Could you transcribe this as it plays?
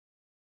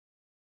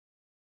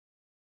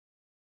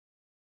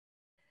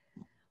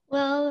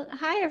Well,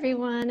 hi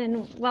everyone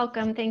and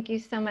welcome. Thank you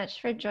so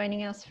much for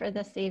joining us for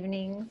this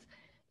evening's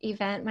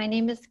event. My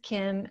name is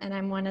Kim and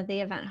I'm one of the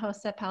event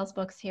hosts at Powell's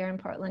Books here in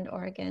Portland,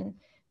 Oregon.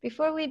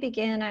 Before we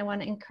begin, I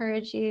want to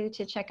encourage you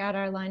to check out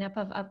our lineup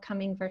of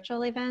upcoming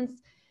virtual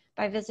events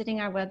by visiting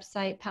our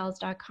website,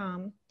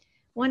 pals.com.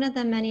 One of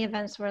the many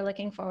events we're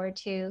looking forward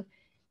to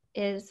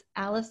is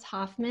Alice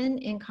Hoffman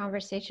in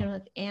conversation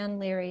with Anne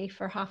Leary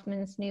for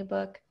Hoffman's new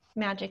book,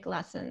 Magic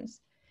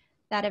Lessons.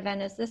 That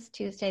event is this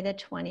Tuesday, the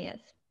 20th.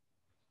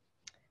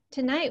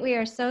 Tonight, we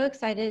are so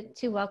excited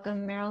to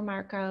welcome Merrill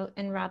Markoe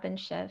and Robin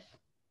Schiff.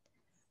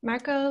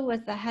 Markoe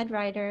was the head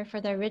writer for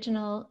the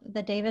original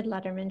The David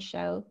Letterman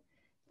Show,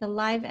 the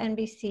live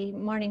NBC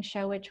morning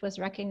show, which was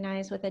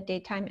recognized with a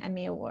Daytime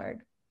Emmy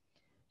Award.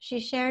 She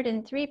shared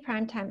in 3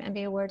 Primetime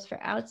Emmy Awards for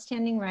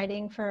Outstanding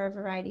Writing for a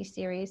Variety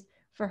Series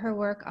for her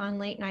work on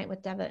Late Night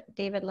with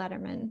David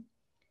Letterman.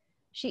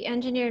 She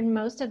engineered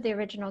most of the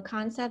original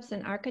concepts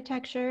and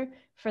architecture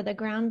for the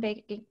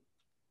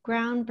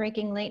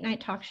groundbreaking late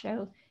night talk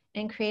show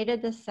and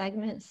created the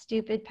segment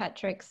Stupid Pet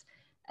Tricks,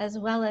 as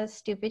well as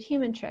Stupid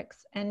Human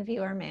Tricks and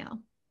Viewer Mail.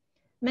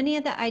 Many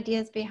of the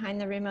ideas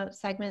behind the remote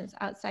segments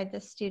outside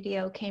the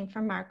studio came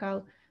from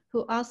Markoe,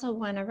 who also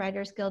won a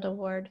Writers Guild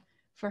Award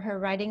for her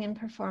writing and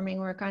performing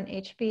work on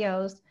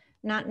HBO's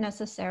Not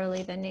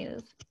Necessarily the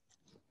News.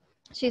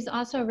 She's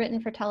also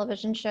written for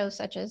television shows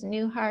such as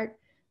Newhart,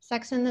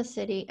 Sex and the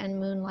City, and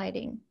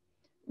Moonlighting.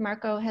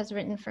 Markoe has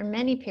written for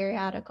many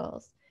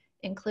periodicals,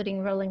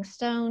 including Rolling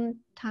Stone,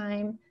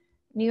 Time,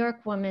 New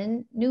York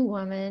Woman, New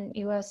Woman,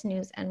 U.S.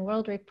 News and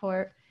World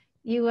Report,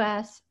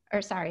 Us,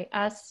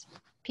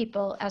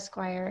 People,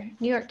 Esquire,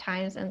 New York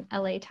Times, and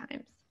LA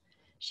Times.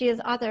 She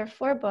is author of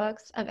 4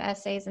 books of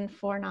essays and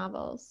 4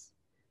 novels.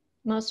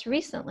 Most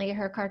recently,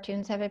 her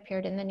cartoons have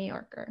appeared in The New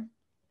Yorker.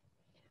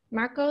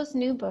 Markoe's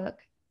new book,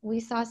 We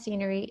Saw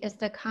Scenery, is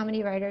the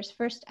comedy writer's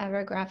first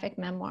ever graphic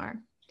memoir.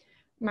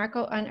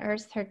 Markoe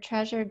unearths her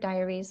treasured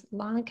diaries,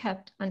 long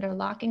kept under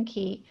lock and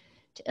key,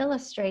 to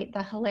illustrate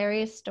the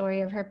hilarious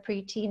story of her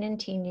preteen and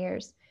teen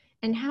years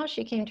and how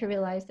she came to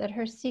realize that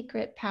her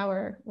secret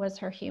power was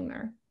her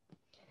humor.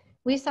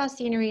 We Saw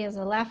Scenery is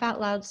a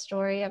laugh-out-loud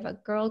story of a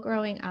girl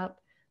growing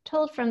up,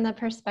 told from the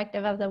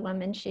perspective of the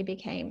woman she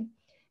became,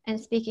 and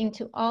speaking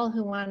to all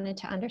who wanted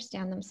to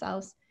understand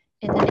themselves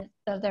in the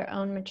midst of their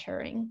own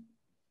maturing.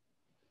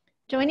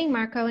 Joining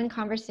Markoe in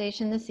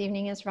conversation this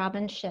evening is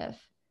Robin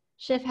Schiff.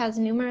 Schiff has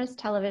numerous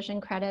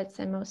television credits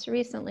and most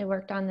recently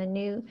worked on the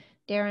new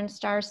Darren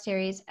Star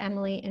series,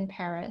 Emily in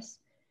Paris.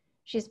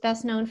 She's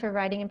best known for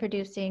writing and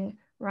producing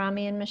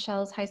Rami and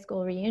Michelle's high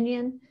school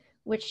reunion,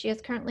 which she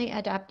is currently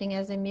adapting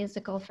as a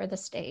musical for the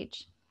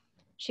stage.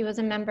 She was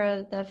a member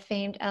of the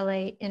famed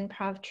LA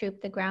improv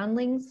troupe, The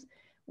Groundlings,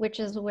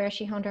 which is where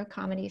she honed her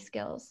comedy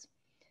skills.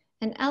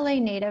 An LA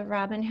native,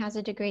 Robin has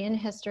a degree in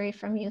history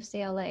from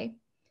UCLA.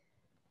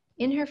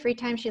 In her free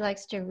time, she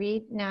likes to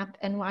read, nap,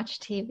 and watch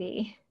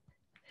TV.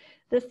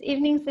 This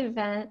evening's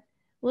event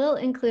will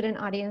include an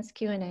audience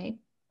Q&A.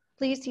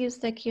 Please use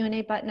the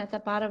Q&A button at the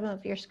bottom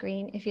of your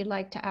screen if you'd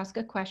like to ask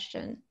a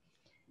question.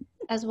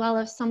 As well,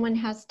 if someone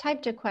has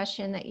typed a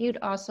question that you'd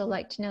also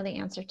like to know the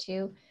answer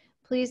to,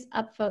 please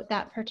upvote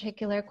that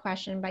particular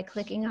question by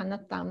clicking on the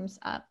thumbs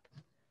up.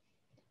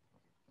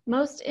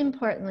 Most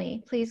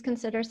importantly, please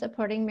consider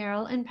supporting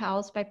Merrill and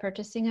Powell's by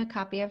purchasing a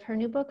copy of her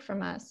new book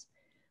from us.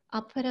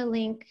 I'll put a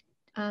link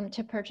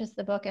to purchase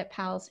the book at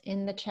Powell's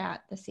in the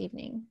chat this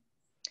evening.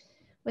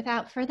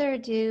 Without further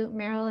ado,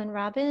 Merrill and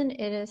Robin,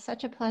 it is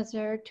such a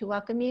pleasure to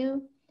welcome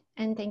you,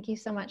 and thank you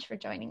so much for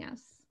joining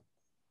us.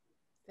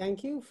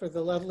 Thank you for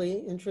the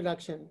lovely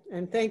introduction,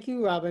 and thank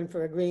you, Robin,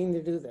 for agreeing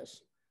to do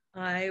this.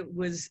 I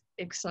was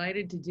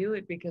excited to do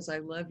it because I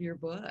love your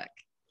book.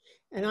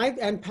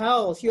 And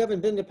Powell's, you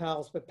haven't been to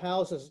Powell's, but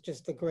Powell's is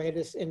just the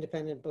greatest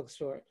independent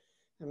bookstore.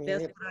 I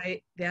mean,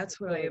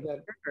 that's what I have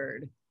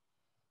heard.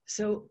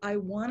 So I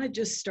want to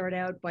just start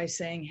out by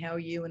saying how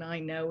you and I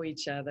know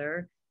each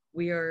other.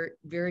 We are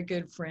very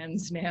good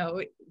friends now,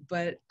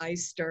 but I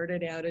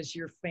started out as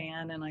your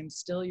fan and I'm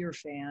still your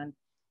fan.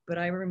 But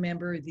I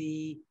remember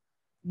the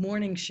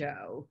morning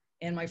show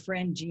and my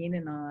friend Jean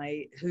and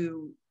I,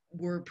 who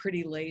were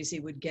pretty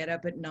lazy, would get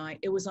up at 9.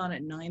 It was on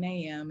at 9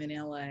 a.m. in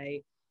LA.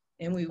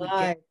 And we would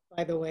live,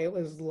 by the way, it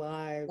was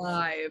live.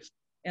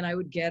 And I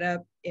would get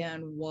up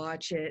and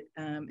watch it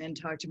and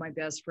talk to my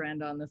best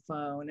friend on the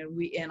phone.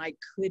 And I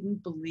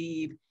couldn't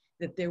believe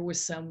that there was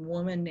some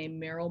woman named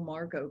Merrill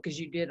Markoe, because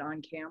you did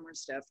on-camera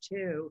stuff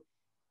too,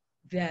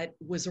 that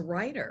was a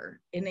writer.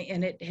 And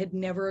it had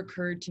never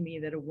occurred to me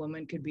that a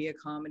woman could be a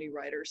comedy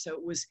writer. So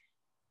it was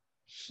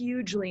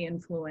hugely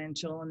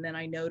influential. And then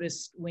I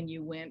noticed when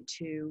you went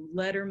to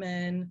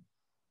Letterman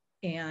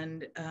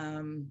and...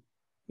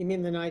 You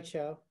mean The Night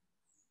Show?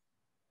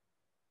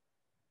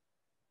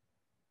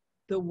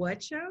 The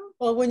what show?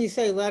 Well, when you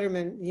say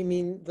Letterman, you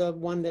mean the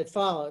one that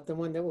followed, the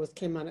one that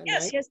came on at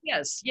night?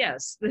 Yes,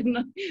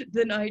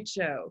 the night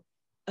show.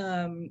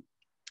 So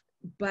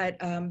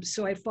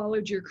I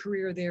followed your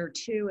career there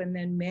too. And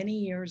then many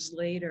years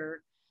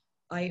later,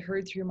 I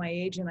heard through my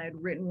agent I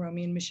had written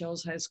Romeo and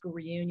Michelle's high school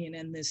reunion,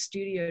 and the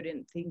studio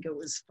didn't think it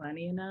was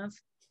funny enough.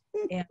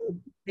 And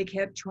they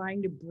kept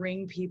trying to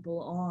bring people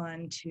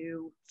on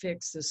to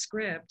fix the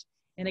script.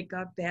 And it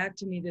got back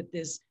to me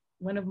that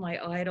one of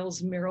my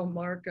idols, Merrill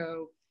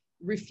Markoe,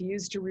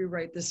 refused to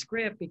rewrite the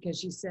script because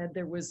she said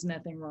there was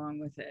nothing wrong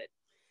with it.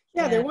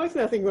 Yeah, And there was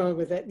nothing wrong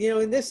with it. You know,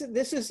 and this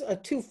is a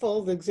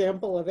twofold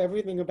example of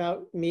everything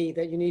about me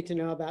that you need to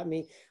know about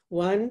me.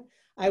 One,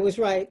 I was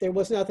right. There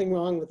was nothing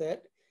wrong with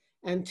it.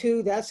 And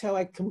two, that's how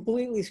I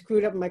completely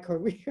screwed up my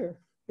career.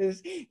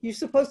 Is you're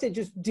supposed to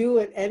just do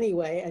it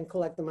anyway and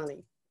collect the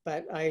money.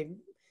 But I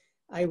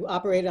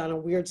operate on a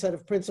weird set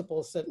of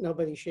principles that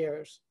nobody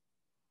shares.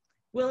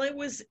 well, it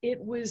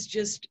was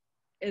just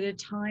at a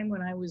time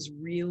when I was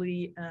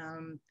really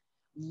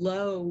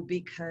low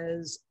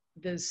because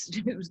the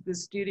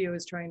studio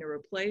was trying to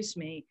replace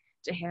me.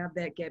 To have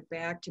that get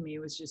back to me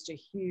was just a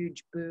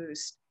huge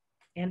boost.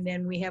 And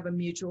then we have a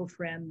mutual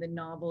friend, the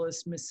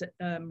novelist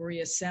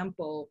Maria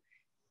Semple,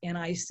 and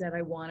I said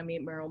I want to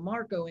meet Merrill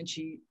Markoe, and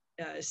she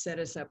set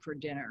us up for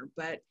dinner.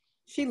 But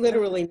She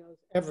literally knows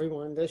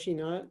everyone, does she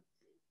not?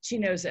 she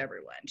knows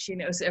everyone. She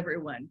knows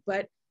everyone.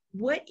 But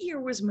what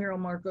year was Merrill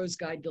Markoe's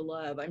Guide to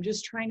Love? I'm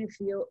just trying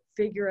to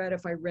figure out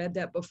if I read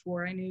that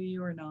before I knew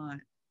you or not.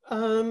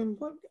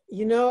 Well,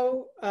 you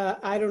know,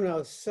 I don't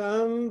know,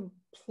 some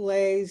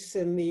place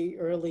in the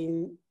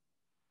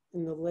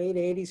late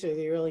 80s or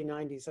the early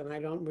 90s, and I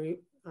don't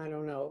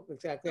know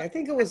exactly. I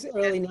think it was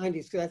early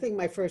 90s because I think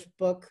my first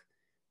book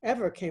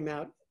ever came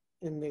out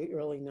in the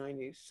early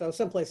 90s. So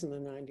someplace in the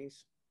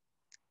 90s.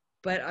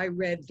 But I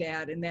read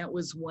that, and that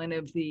was one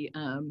of the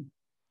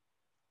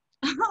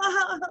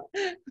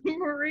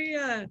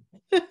Maria.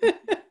 Hi,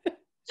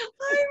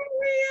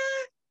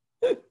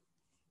 Maria.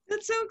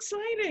 That's so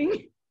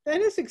exciting.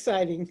 That is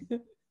exciting.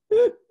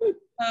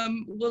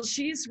 Well,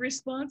 she's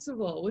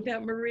responsible.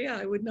 Without Maria,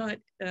 I would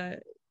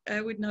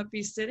not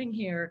be sitting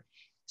here.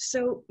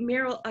 So,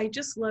 Merrill, I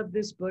just love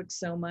this book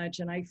so much,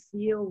 and I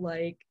feel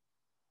like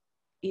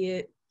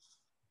it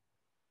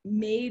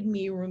made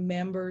me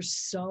remember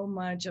so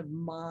much of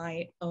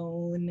my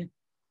own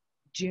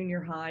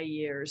junior high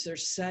years.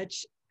 There's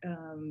such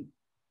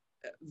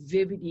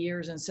vivid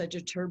years and such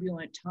a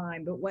turbulent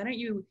time. But why don't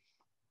you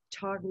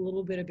talk a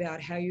little bit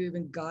about how you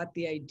even got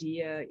the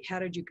idea? How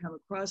did you come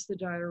across the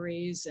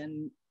diaries,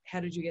 and how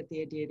did you get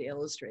the idea to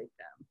illustrate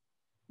them?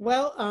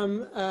 Well,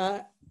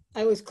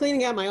 I was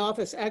cleaning out my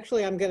office.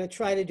 Actually, I'm going to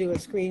try to do a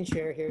screen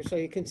share here so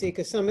you can see,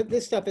 because some of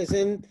this stuff is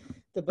in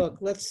the book.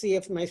 Let's see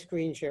if my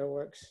screen share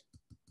works.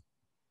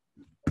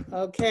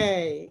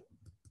 Okay.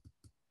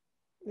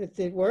 Did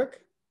it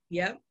work?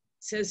 Yep. It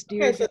says,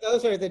 dear. Okay, so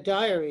those are the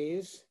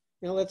diaries.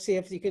 Now let's see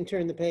if you can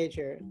turn the page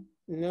here.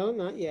 No,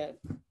 not yet.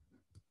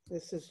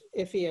 This is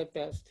iffy at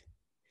best.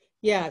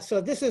 Yeah,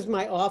 so this is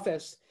my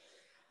office.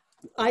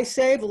 I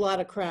save a lot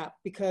of crap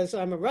because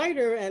I'm a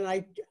writer,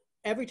 and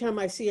every time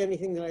I see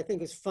anything that I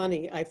think is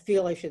funny, I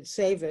feel I should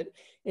save it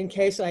in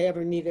case I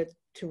ever need it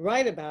to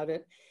write about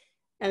it.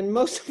 And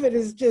most of it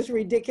is just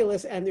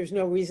ridiculous, and there's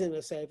no reason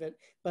to save it,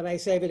 but I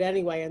save it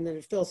anyway, and then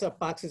it fills up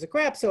boxes of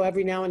crap. So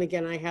every now and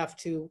again, I have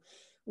to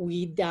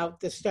weed out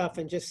the stuff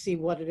and just see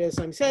what it is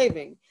I'm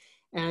saving.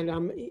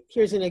 And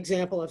here's an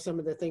example of some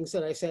of the things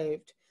that I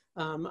saved.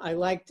 I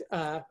liked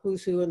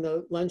Who's Who in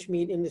the lunch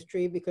meat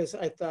industry because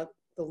I thought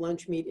the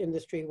lunch meat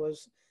industry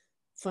was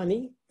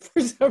funny for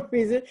some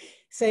reason.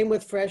 Same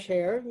with fresh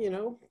hair, you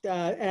know,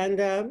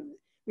 and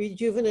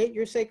rejuvenate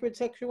your sacred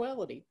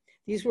sexuality.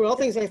 These were all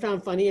things I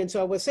found funny, and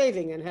so I was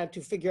saving and had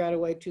to figure out a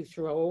way to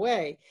throw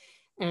away.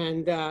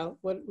 And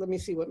let me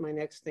see what my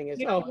next thing is.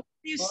 You know, what were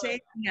you saving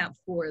that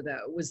for,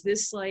 though? Was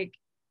this like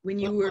when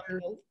you were...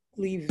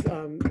 Leave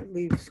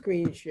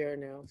screen share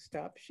now.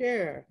 Stop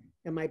share.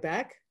 Am I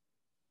back?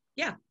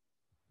 Yeah.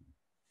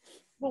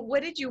 Well,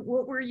 what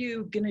were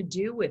you going to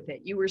do with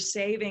it? You were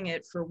saving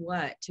it for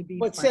what? To be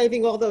what,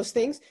 saving all those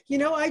things? You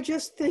know, I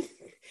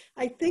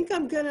think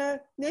I'm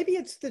gonna, maybe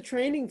it's the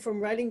training from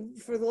writing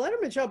for the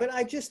Letterman show, but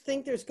I just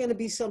think there's gonna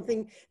be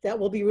something that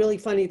will be really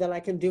funny that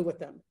I can do with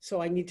them.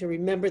 So I need to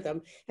remember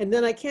them. And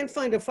then I can't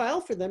find a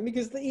file for them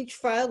because each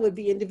file would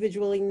be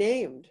individually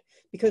named,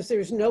 because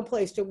there's no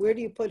place to, where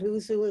do you put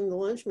Who's Who in the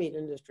lunch meat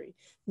industry?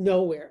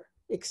 Nowhere,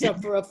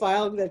 except for a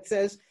file that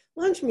says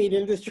lunch meat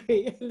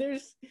industry.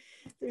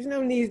 There's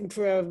no need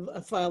for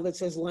a file that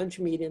says lunch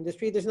meat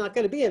industry. There's not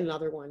going to be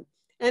another one.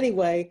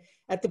 Anyway,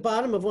 at the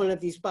bottom of one of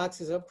these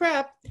boxes of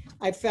crap,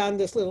 I found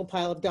this little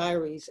pile of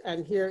diaries,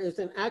 and here is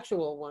an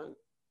actual one.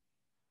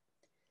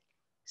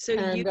 So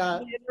you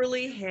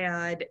literally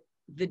had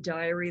the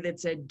diary that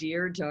said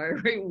 "Dear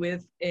Diary"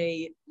 with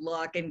a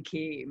lock and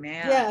key,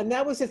 man. Yeah, and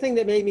that was the thing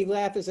that made me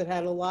laugh, is it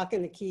had a lock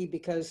and a key,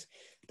 because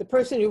the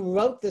person who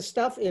wrote the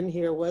stuff in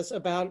here was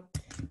about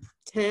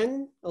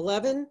 10,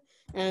 11.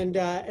 And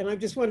I'm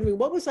just wondering,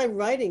 what was I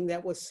writing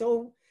that was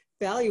so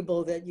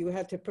valuable that you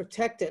had to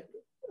protect it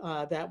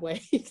that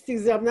way?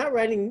 Because I'm not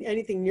writing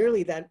anything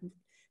nearly that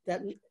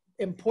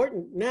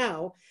important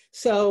now.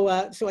 So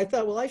I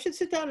thought, well, I should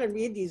sit down and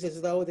read these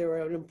as though they were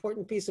an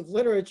important piece of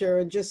literature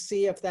and just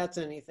see if that's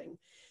anything.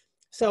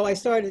 So I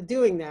started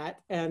doing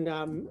that, and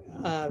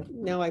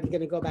now I'm going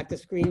to go back to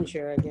screen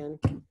share again.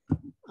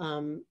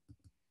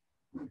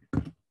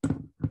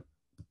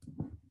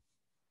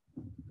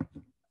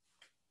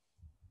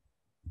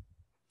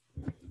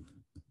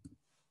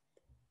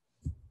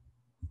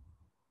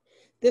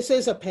 This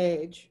is a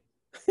page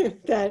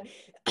that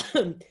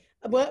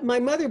well, my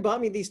mother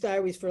bought me these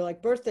diaries for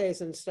like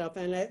birthdays and stuff,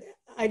 and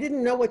I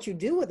didn't know what you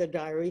do with a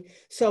diary,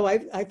 so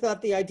I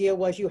thought the idea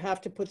was you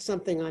have to put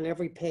something on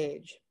every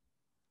page.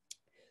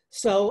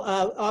 So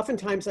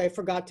oftentimes I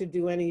forgot to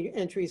do any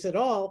entries at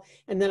all,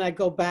 and then I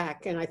go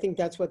back, and I think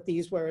that's what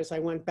these were, is I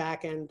went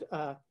back and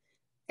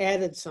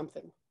added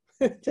something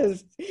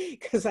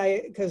because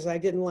I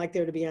didn't like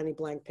there to be any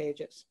blank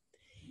pages.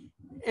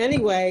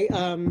 Anyway,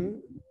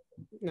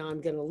 now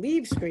I'm going to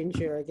leave screen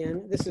share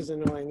again. This is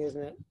annoying,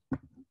 isn't it?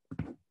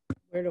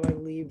 Where do I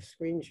leave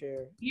screen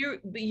share? You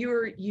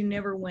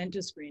never went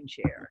to screen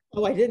share.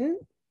 Oh, I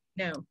didn't?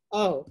 No.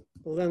 Oh,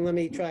 well then let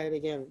me try it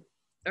again.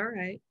 All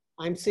right.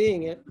 I'm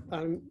seeing it.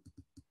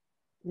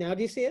 Now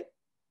do you see it?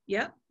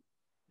 Yep.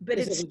 But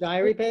is it's it a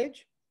diary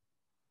page?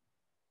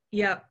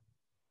 Yeah.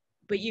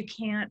 But you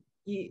can't.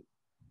 You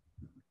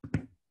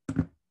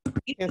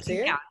can't see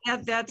it? Yeah,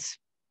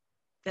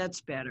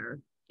 that's better.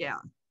 Yeah.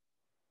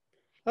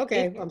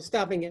 Okay, I'm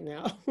stopping it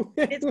now.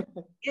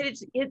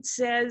 It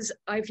says,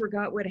 I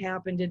forgot what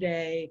happened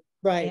today.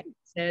 Right. And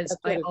it says,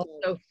 I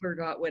also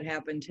forgot what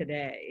happened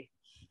today.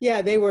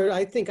 Yeah, they were,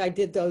 I think I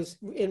did those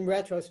in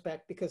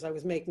retrospect because I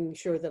was making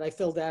sure that I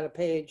filled out a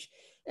page.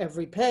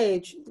 Every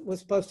page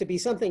was supposed to be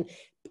something.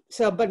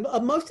 So,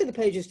 but most of the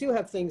pages do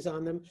have things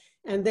on them.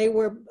 And they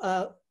were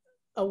a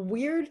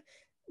weird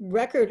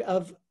record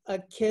of a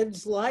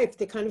kid's life,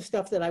 the kind of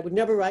stuff that I would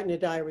never write in a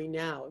diary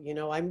now. You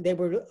know, I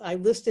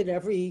listed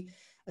every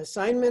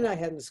assignment I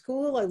had in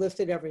school. I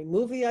listed every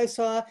movie I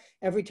saw,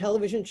 every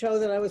television show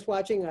that I was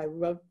watching. I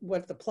wrote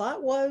what the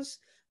plot was.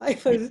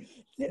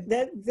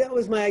 That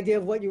was my idea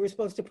of what you were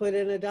supposed to put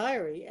in a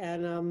diary.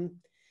 And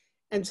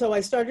so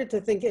I started to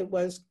think it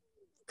was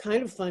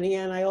kind of funny.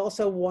 And I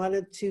also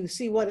wanted to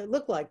see what it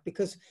looked like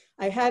because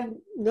I had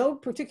no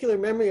particular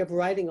memory of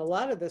writing a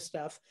lot of this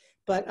stuff,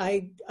 but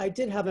I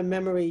did have a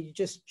memory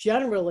just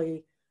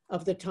generally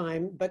of the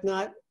time, but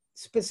not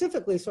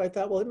specifically. So I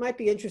thought, well, it might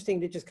be interesting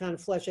to just kind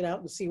of flesh it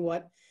out and see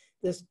what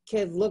this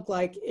kid looked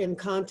like in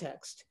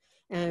context.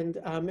 And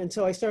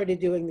so I started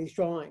doing these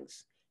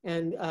drawings.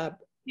 And I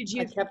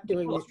kept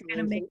doing these drawings. I'm going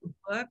to make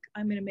a book.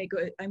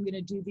 I'm going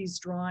to do these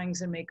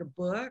drawings and make a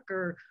book,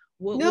 or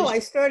what? No, I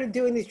started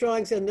doing these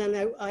drawings, and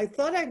then I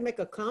thought I'd make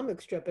a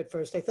comic strip at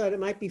first. I thought it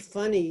might be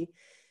funny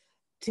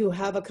to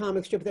have a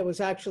comic strip that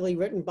was actually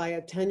written by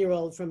a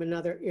 10-year-old from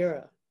another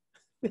era,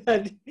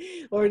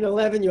 or an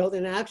 11-year-old,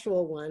 an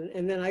actual one.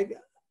 And then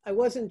I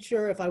wasn't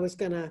sure if I was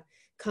going to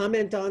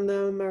comment on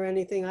them or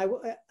anything.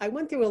 I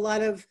went through a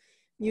lot of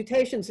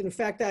mutations. In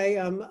fact,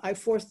 I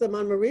forced them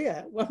on Maria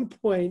at one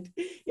point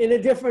in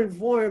a different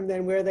form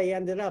than where they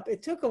ended up.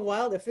 It took a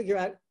while to figure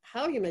out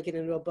how you make it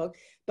into a book,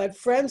 but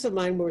friends of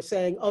mine were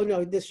saying, oh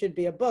no, this should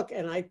be a book.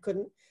 And I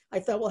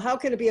thought, well, how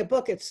can it be a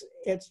book? It's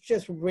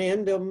just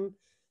random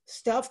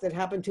stuff that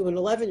happened to an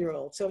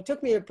 11-year-old. So it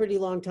took me a pretty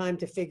long time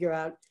to figure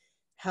out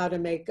how to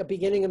make a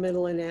beginning, a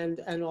middle, and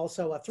end, and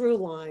also a through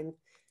line.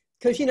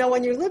 Because, you know,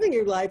 when you're living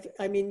your life,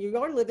 I mean, you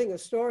are living a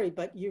story,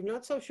 but you're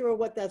not so sure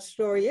what that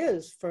story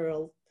is for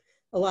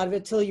a lot of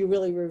it till you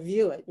really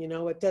review it. You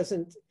know, it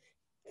doesn't,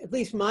 at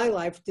least my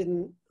life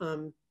didn't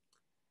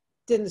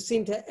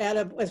seem to add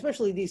up,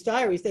 especially these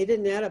diaries, they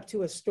didn't add up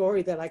to a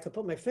story that I could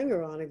put my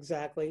finger on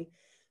exactly.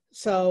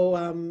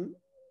 So,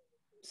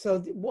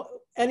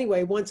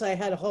 anyway, once I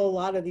had a whole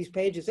lot of these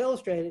pages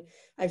illustrated,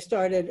 I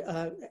started,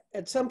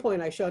 at some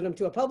point I showed them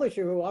to a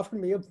publisher who offered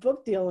me a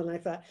book deal, and I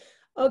thought,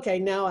 okay,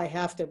 now I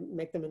have to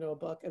make them into a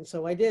book. And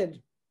so I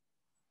did.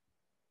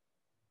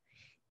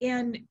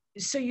 And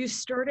so you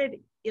started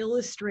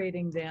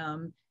illustrating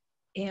them,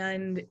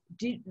 and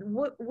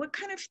what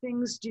kind of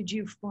things did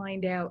you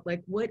find out?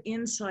 Like, what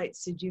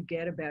insights did you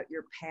get about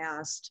your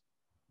past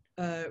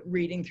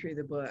reading through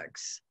the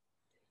books?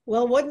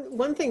 Well,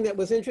 one thing that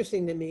was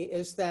interesting to me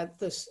is that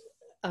this,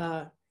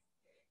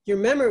 your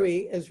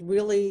memory is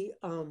really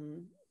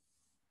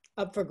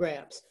up for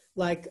grabs.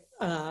 Like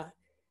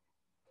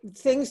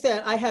things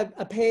that I have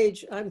a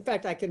page. In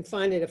fact, I can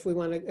find it if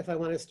I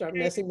want to start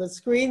messing with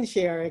screen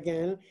share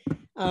again.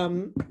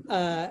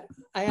 I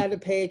had a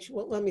page.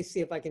 Well, let me see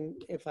if I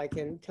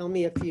can. Tell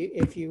me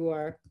if you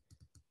are.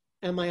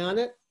 Am I on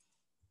it?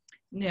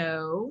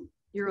 No,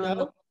 you're on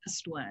the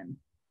last one.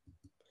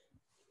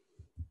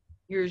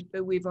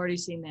 We've already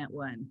seen that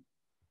one.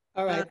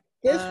 All right,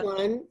 this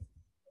one.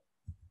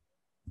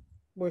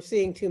 We're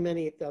seeing too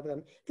many of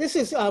them. This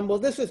is, well,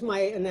 this was my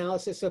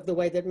analysis of the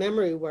way that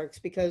memory works,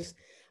 because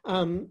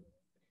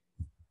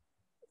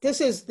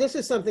this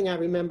is something I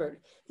remembered,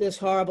 this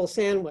horrible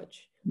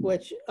sandwich,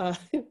 which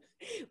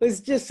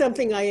was just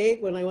something I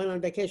ate when I went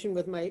on vacation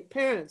with my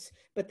parents.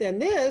 But then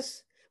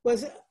this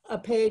was a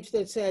page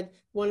that said,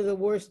 one of the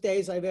worst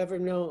days I've ever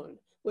known.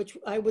 which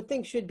I would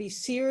think should be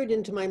seared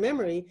into my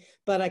memory,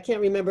 but I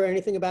can't remember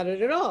anything about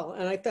it at all.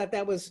 And I thought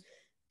that was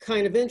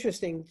kind of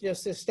interesting,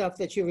 just the stuff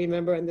that you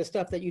remember and the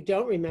stuff that you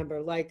don't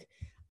remember. Like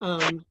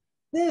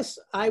this,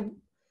 I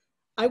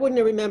wouldn't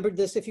have remembered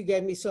this if you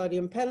gave me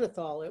sodium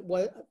pentothal. It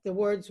was the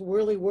words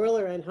whirly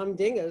whirler and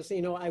humdingas.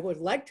 You know, I would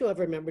like to have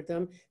remembered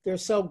them. They're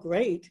so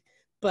great,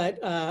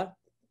 but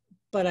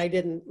I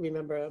didn't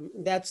remember them.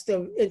 That's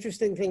the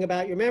interesting thing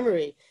about your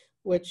memory,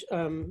 which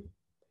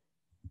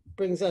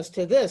brings us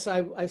to this.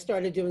 I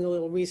started doing a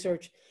little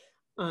research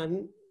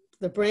on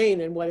the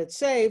brain and what it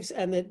saves,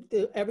 and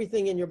that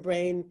everything in your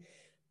brain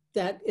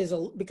that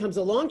becomes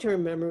a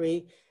long-term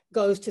memory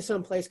goes to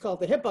some place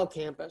called the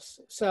hippocampus.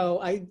 So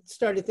I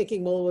started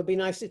thinking, well, it would be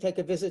nice to take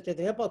a visit to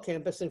the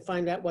hippocampus and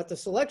find out what the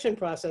selection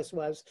process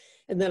was.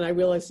 And then I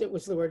realized it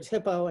was the words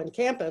hippo and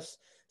campus.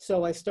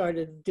 So I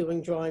started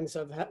doing drawings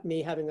of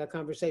me having a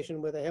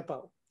conversation with a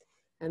hippo.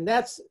 And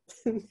that's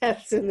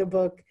in the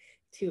book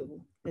too.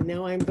 And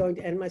now I'm going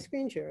to end my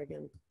screen share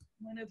again.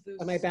 One of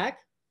those, am I back?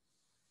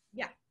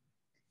 Yeah.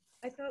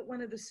 I thought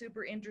one of the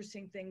super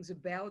interesting things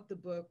about the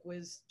book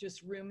was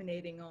just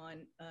ruminating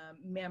on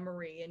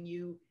memory. And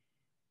you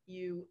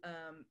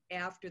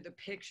after the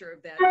picture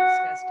of that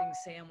disgusting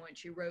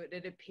sandwich, you wrote,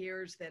 it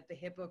appears that the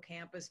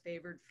hippocampus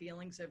favored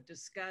feelings of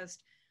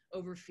disgust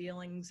over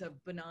feelings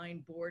of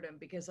benign boredom,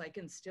 because I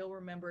can still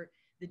remember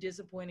the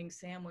disappointing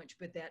sandwich,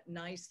 but that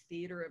nice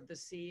theater of the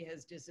sea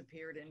has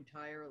disappeared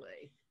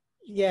entirely.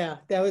 Yeah,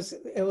 it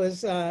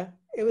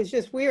was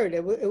just weird.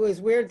 It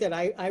was weird that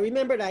I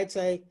remembered, I'd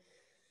say,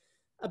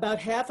 about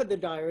half of the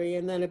diary,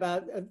 and then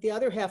about the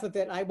other half of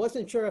it, I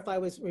wasn't sure if I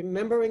was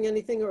remembering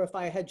anything or if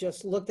I had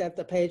just looked at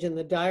the page in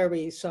the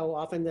diary so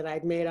often that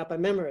I'd made up a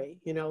memory,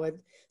 you know.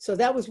 So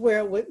that was where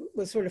it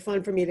was sort of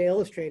fun for me to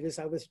illustrate, is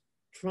I was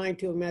trying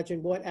to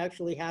imagine what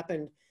actually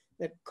happened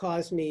that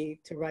caused me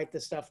to write the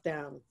stuff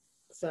down.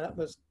 So that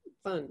was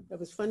fun. It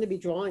was fun to be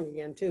drawing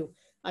again too.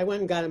 I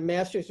went and got a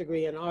master's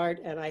degree in art,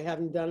 and I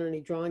haven't done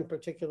any drawing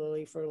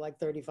particularly for like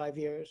 35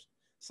 years.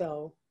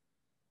 So.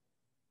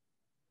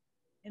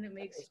 And it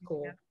makes you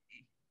cool. happy.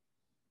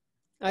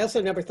 I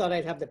also never thought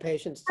I'd have the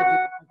patience to do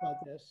something like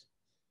this.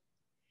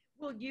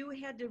 Well, you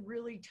had to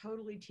really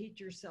totally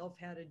teach yourself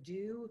how to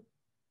do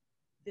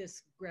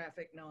this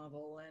graphic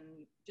novel and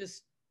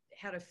just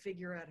how to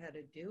figure out how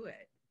to do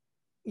it.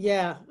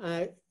 Yeah,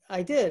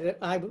 I did.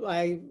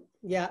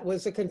 Yeah, it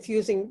was a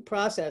confusing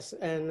process,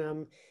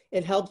 and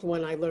it helped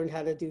when I learned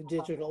how to do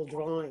digital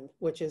drawing,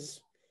 which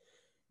is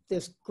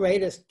this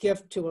greatest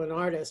gift to an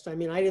artist. I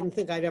mean, I didn't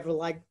think I'd ever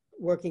like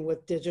working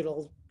with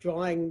digital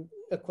drawing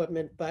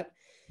equipment, but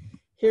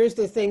here's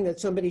the thing that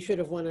somebody should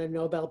have won a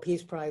Nobel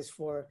Peace Prize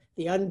for: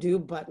 the undo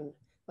button.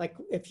 Like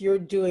if you're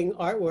doing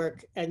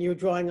artwork and you're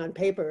drawing on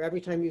paper,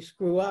 every time you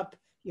screw up,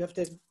 you have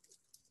to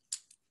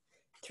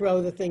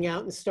throw the thing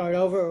out and start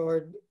over,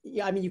 or,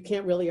 I mean, you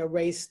can't really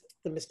erase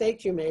the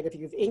mistakes you made if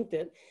you've inked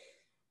it.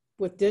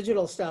 With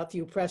digital stuff,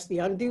 you press the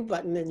undo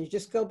button and you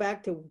just go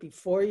back to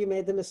before you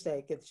made the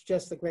mistake. It's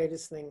just the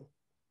greatest thing.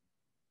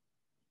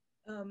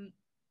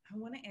 I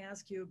want to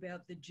ask you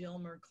about the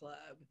Gilmer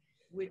Club,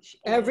 which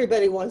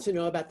everybody wants to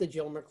know about the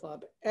Gilmer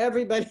Club.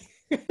 Everybody,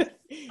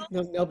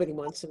 no, nobody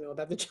wants to know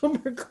about the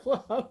Gilmer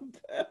Club.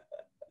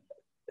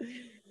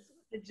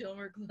 The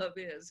Gilmer Club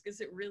is,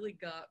 because it really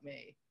got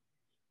me.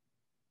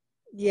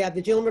 Yeah,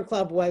 the Gilmer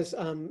Club was,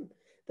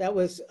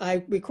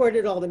 I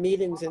recorded all the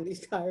meetings in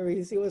these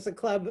diaries. It was a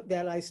club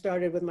that I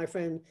started with my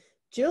friend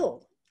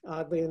Jill,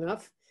 oddly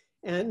enough.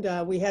 And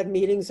we had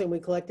meetings and we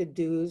collected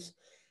dues.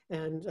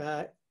 And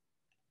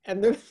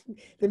the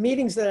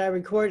meetings that I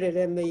recorded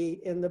in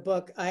the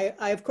book,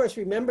 I of course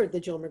remembered the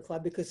Gilmer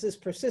Club because this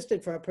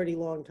persisted for a pretty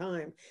long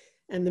time.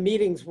 And the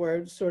meetings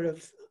were sort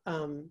of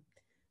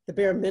the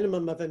bare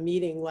minimum of a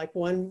meeting. Like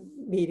one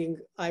meeting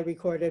I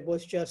recorded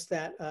was just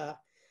that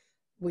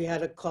we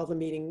had to call the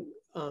meeting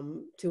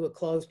to a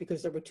close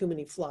because there were too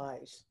many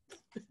flies.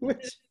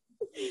 Which,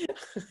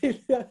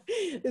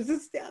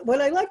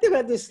 what I liked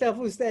about this stuff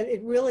was that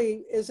it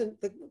really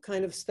isn't the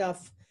kind of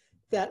stuff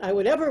that I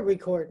would ever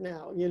record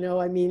now, you know,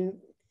 I mean,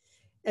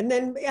 and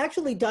then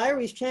actually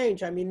diaries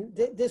change. I mean,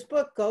 this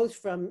book goes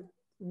from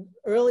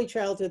early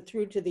childhood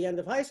through to the end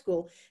of high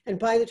school. And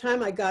by the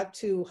time I got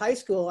to high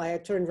school, I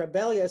had turned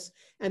rebellious,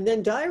 and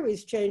then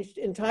diaries changed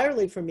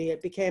entirely for me.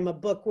 It became a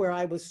book where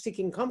I was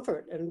seeking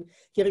comfort and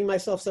giving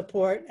myself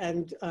support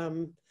and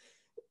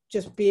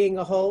just being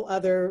a whole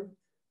other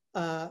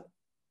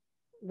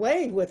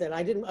way with it.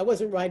 I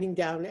wasn't writing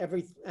down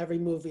every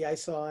movie I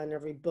saw and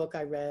every book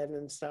I read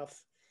and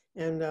stuff.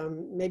 And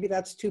maybe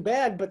that's too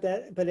bad, but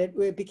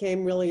it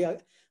became really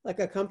like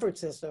a comfort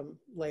system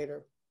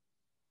later.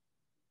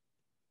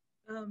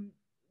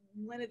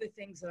 One of the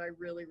things that I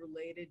really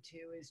related to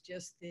is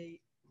just the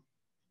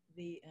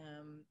you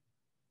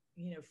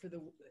know, for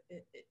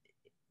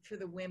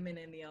the women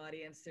in the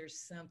audience, there's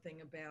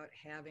something about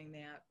having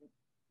that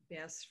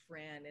best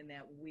friend in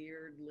that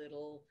weird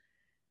little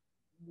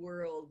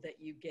world that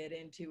you get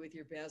into with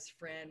your best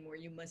friend, where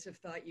you must have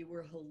thought you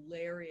were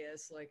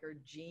hilarious, like, or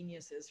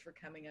geniuses for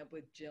coming up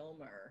with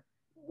Gilmer.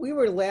 we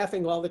were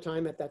laughing all the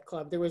time at that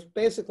club. There was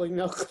basically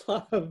no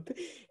club.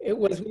 It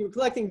was, we were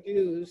collecting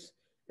dues,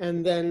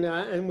 and then,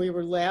 and we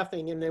were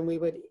laughing, and then we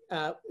would,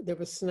 there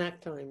was snack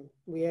time.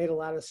 We ate a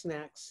lot of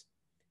snacks.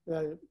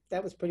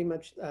 That was pretty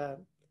much,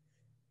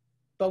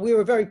 but we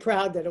were very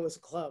proud that it was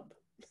a club.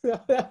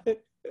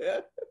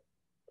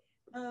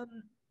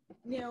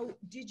 Now,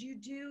 did you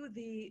do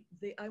the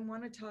I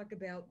want to talk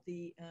about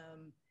the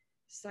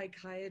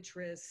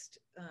psychiatrist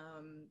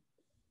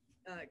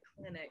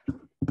clinic.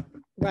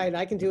 Right,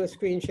 I can do a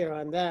screen share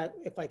on that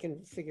if I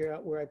can figure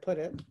out where I put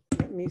it.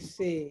 Let me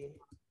see.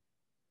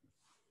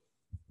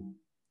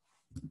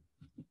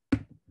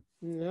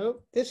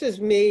 Nope, this is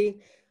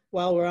me,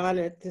 while we're on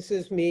it, this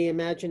is me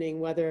imagining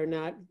whether or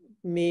not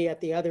me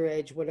at the other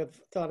age would have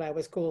thought I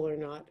was cool or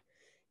not.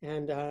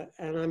 And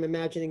I'm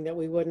imagining that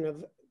we wouldn't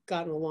have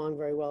gotten along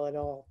very well at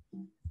all.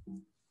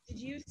 Did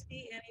you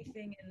see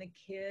anything in the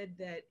kid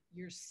that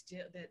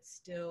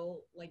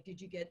still like,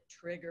 did you get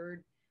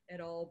triggered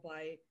at all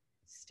by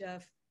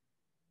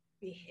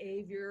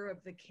behavior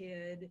of the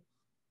kid?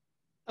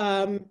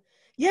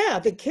 Yeah,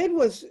 the kid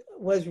was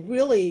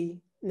really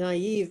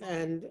naive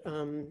and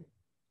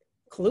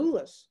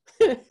clueless.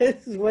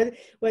 This is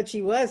what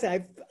she was.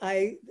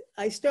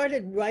 I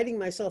started writing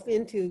myself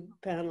into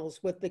panels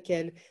with the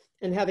kid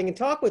and having a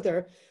talk with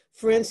her.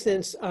 For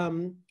instance,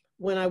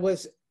 when I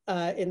was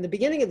in the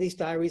beginning of these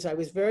diaries, I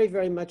was very,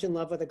 very much in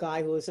love with a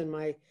guy who was in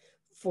my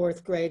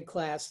 4th grade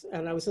class,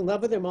 and I was in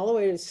love with him all the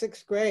way to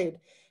 6th grade.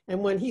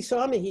 And when he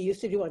saw me, he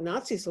used to do a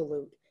Nazi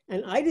salute,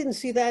 and I didn't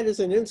see that as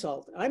an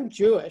insult. I'm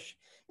Jewish,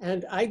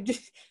 and I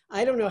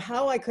don't know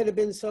how I could have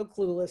been so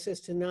clueless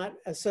as to not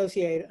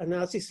associate a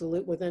Nazi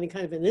salute with any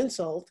kind of an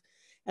insult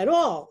at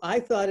all. I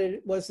thought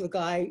it was the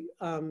guy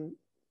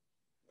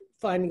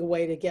finding a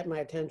way to get my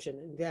attention,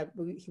 and that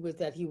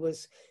he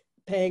was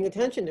paying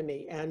attention to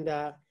me. And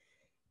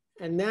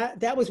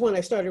that was when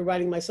I started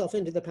writing myself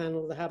into the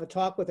panel to have a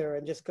talk with her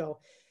and just go,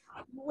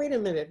 wait a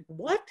minute,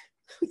 what?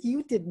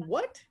 You did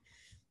what?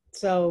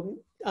 So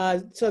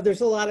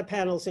there's a lot of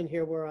panels in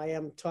here where I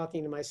am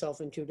talking to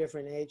myself in 2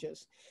 different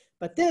ages.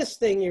 But this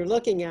thing you're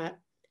looking at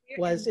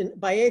was,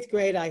 by 8th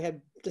grade, I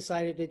had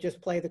decided to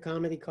just play the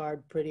comedy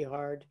card pretty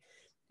hard.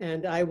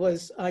 And I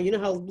was, you know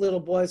how little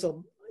boys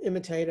will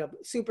imitate a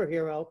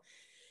superhero?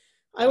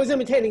 I was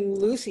imitating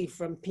Lucy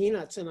from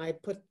Peanuts, and I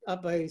put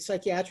up a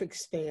psychiatric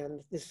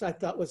stand. This I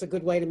thought was a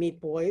good way to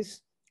meet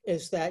boys,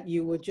 is that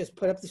you would just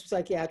put up the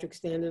psychiatric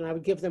stand and I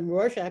would give them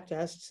Rorschach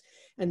tests.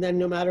 And then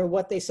no matter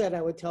what they said,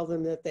 I would tell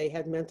them that they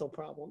had mental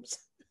problems.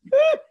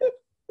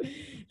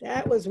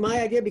 That was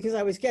my idea, because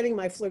I was getting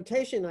my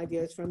flirtation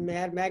ideas from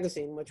Mad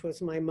Magazine, which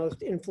was my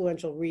most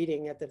influential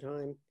reading at the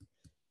time.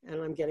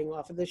 And I'm getting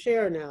off of the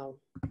share now.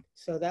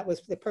 So that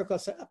was the Perko.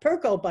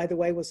 Perko, by the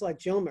way, was like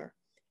Jomer.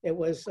 It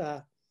was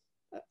a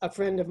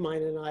friend of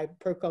mine and I.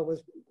 Perko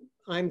was,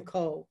 I'm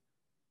Ko,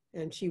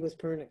 and she was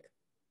Pernick.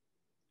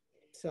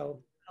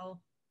 So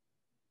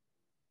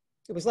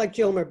it was like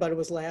Jomer, but it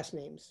was last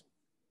names.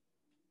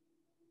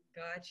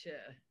 Gotcha.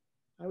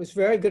 I was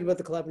very good with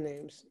the club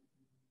names.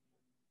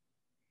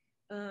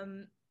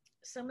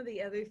 Some of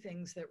the other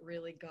things that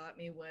really got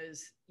me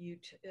was you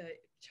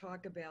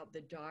talk about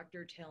the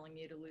doctor telling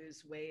you to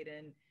lose weight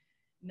in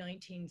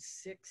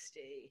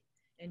 1960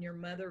 and your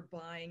mother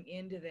buying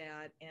into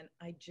that. And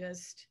I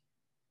just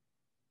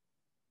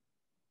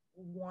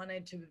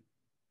wanted to,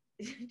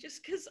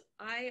 just because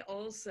I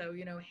also,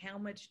 you know, how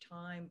much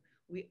time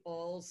we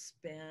all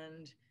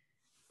spend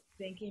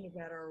thinking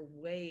about our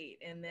weight,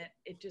 and that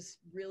it just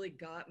really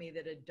got me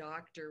that a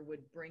doctor would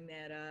bring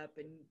that up,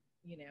 and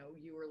you know,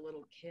 you were a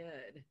little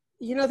kid.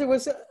 You know, there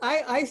was,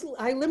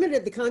 I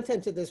limited the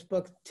content of this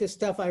book to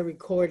stuff I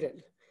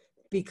recorded,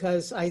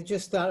 because I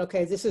just thought,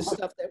 okay, this is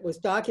stuff that was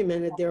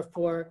documented,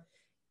 therefore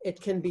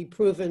it can be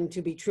proven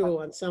to be true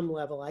on some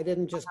level. I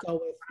didn't just go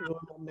with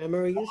normal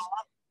memories,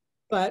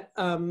 but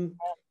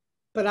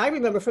I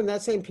remember from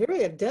that same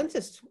period,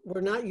 dentists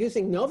were not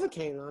using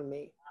Novocaine on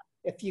me,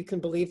 if you can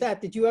believe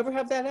that. Did you ever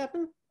have that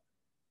happen?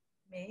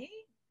 Me?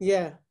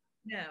 Yeah.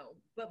 No,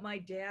 but my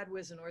dad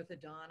was an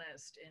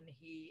orthodontist, and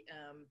he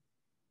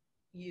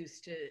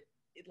used to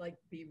like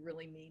be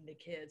really mean to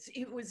kids.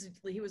 He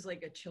was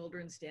like a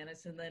children's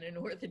dentist and then an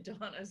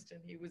orthodontist,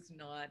 and he was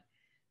not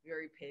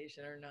very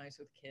patient or nice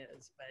with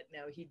kids. But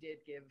no, he did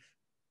give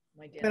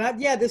my dad. But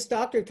yeah, this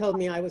doctor told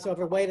me I was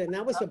overweight, and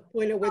that was the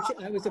point at which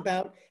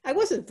I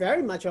wasn't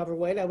very much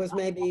overweight. I was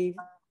maybe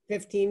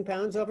 15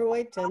 pounds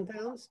overweight, 10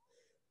 pounds.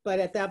 But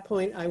at that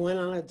point, I went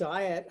on a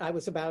diet. I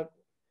was about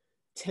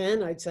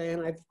 10, I'd say,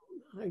 and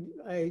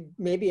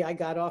maybe I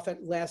got off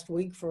it last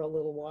week for a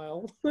little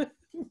while.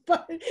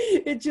 But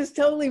it just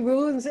totally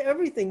ruins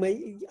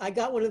everything. I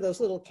got one of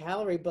those little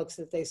calorie books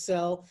that they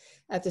sell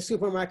at the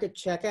supermarket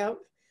checkout,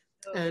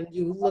 and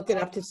you look it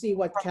up to see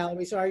what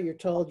calories are. You're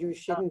told you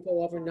shouldn't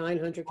go over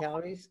 900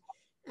 calories.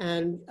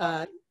 And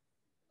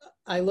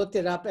I looked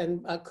it up,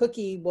 and a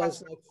cookie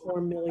was like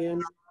 4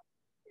 million,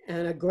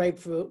 and a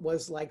grapefruit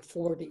was like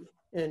 40.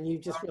 And you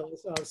just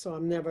realize, oh, so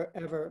I'm never,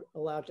 ever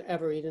allowed to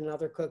ever eat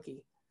another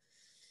cookie.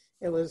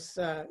 It was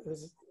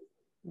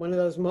One of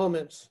those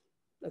moments,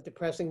 a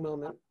depressing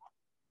moment.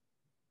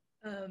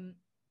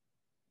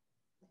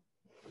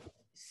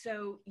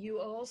 So you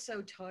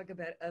also talk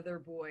about other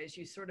boys.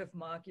 You sort of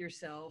mock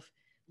yourself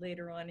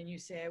later on and you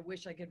say, I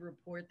wish I could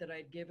report that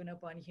I'd given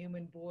up on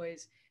human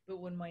boys, but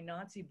when my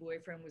Nazi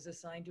boyfriend was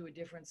assigned to a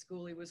different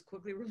school, he was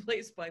quickly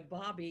replaced by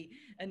Bobby,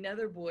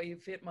 another boy who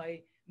fit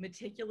my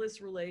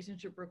meticulous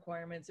relationship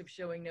requirements of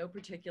showing no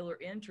particular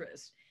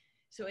interest.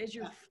 So as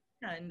your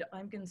friend,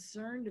 I'm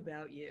concerned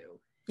about you.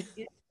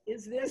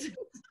 Is this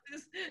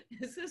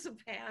a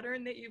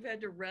pattern that you've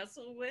had to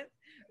wrestle with?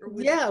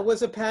 Yeah, it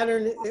was a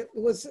pattern. It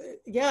was,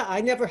 yeah, I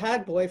never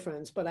had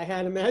boyfriends, but I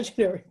had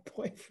imaginary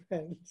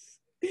boyfriends.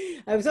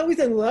 I was always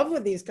in love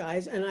with these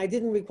guys, and I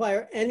didn't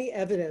require any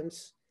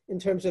evidence in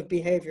terms of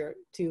behavior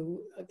to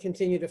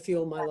continue to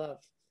fuel my love.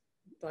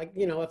 Like,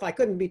 you know, if I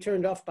couldn't be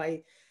turned off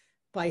by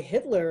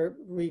Hitler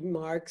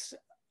remarks,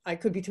 I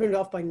could be turned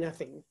off by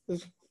nothing.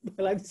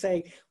 But I'd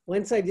say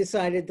once I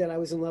decided that I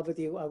was in love with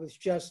you, I was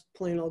just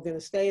plain old going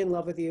to stay in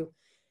love with you,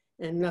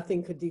 and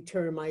nothing could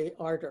deter my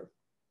ardor.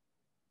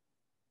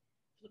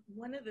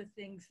 One of the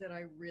things that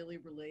I really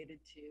related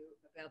to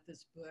about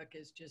this book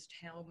is just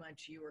how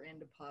much you were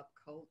into pop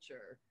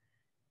culture.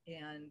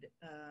 And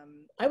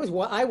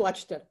I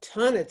watched a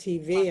ton of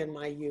TV in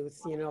my youth.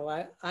 You know,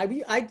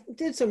 I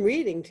did some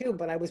reading too,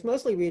 but I was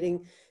mostly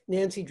reading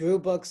Nancy Drew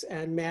books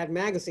and Mad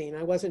Magazine.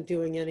 I wasn't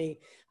doing any.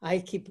 I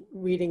keep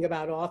reading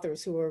about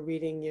authors who are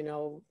reading, you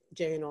know,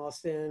 Jane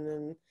Austen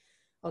and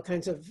all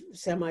kinds of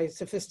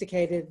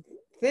semi-sophisticated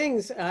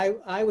things.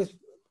 I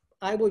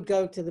would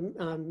go to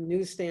the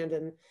newsstand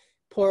and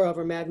pore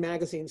over Mad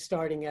Magazine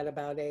starting at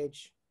about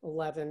age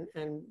 11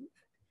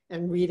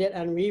 and read it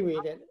and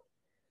reread it.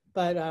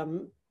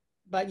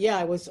 But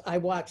yeah, I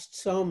watched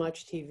so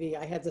much TV.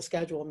 I had the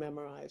schedule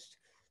memorized.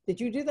 Did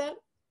you do that?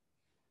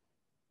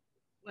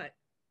 What?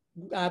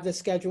 The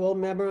schedule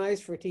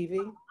memorized for TV?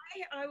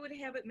 I would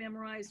have it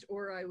memorized,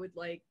 or I would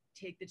like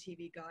take the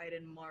TV guide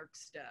and mark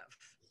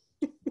stuff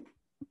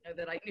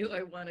that I knew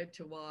I wanted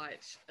to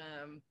watch.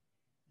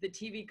 The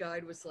TV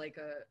guide was like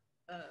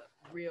a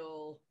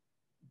real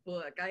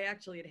book. I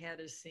actually had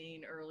a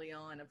scene early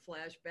on, a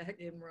flashback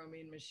in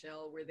Romy and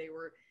Michelle, where they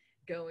were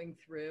going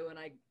through and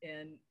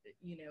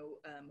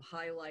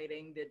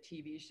highlighting the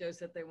TV shows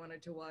that they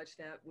wanted to watch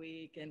that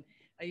week. And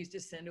I used to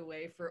send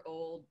away for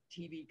old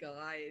TV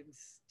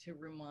guides to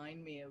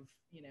remind me of,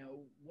 you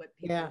know, what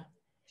people were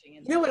watching.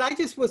 And you know what? I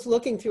just was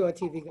looking through a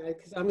TV guide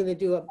because I'm going to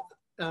do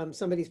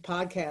somebody's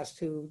podcast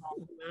who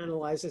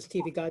analyzes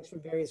TV guides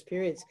from various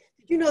periods.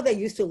 Did you know they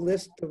used to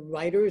list the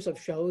writers of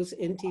shows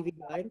in TV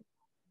guide?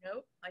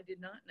 Nope, I did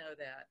not know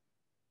that.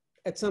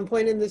 At some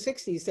point in the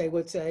 60s, they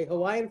would say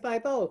Hawaiian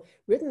Five-0,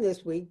 written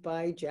this week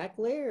by Jack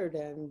Laird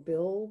and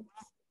Bill.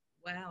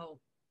 Wow.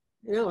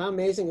 You know, how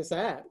amazing is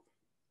that?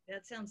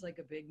 That sounds like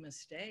a big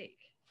mistake.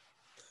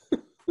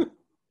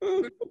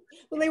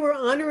 Well, they were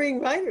honoring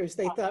writers.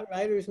 They thought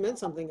writers meant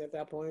something at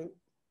that point.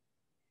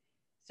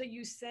 So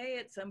you say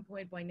at some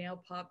point by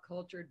now pop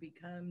culture had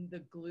become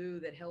the glue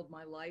that held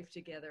my life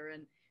together.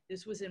 And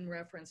this was in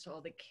reference to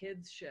all the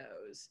kids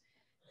shows.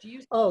 Do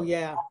you Oh,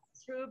 yeah.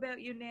 true about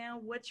you now?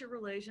 What's your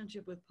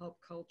relationship with pop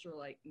culture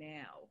like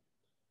now?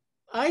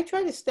 I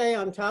try to stay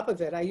on top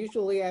of it. I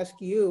usually ask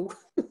you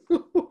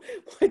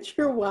what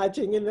you're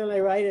watching and then I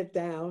write it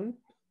down.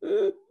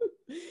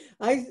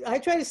 I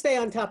try to stay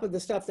on top of the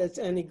stuff that's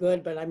any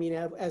good, but I mean,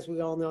 as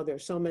we all know,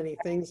 there's so many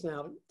things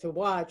now to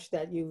watch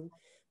that you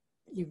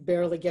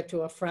barely get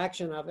to a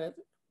fraction of it.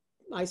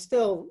 I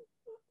still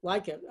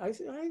like it. I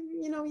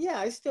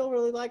still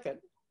really like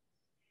it.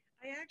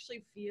 I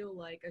actually feel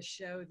like a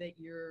show that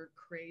you're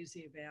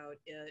crazy about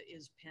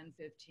is Pen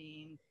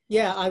 15.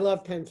 Yeah, I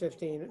love Pen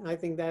 15. I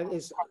think that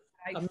is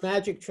a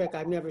magic trick.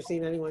 I've never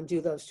seen anyone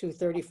do. Those two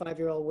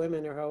 35-year-old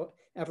women, or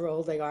however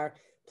old they are,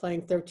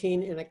 playing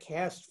 13 in a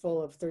cast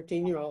full of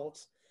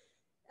 13-year-olds.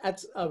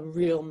 That's a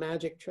real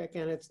magic trick,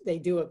 and they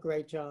do a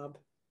great job.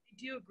 They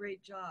do a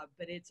great job,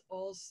 but it's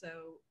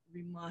also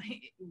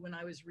when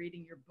I was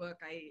reading your book,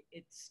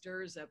 it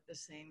stirs up the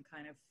same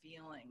kind of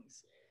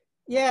feelings.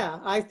 Yeah,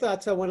 I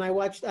thought so. When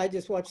I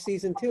just watched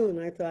season 2, and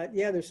I thought,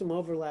 yeah, there's some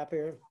overlap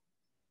here.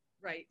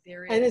 Right,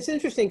 there is. And it's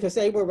interesting because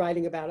I think they're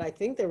writing about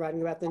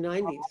the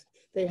 90s.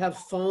 They have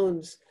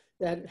phones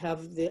that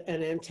have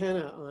an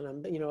antenna on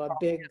them, you know, a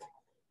big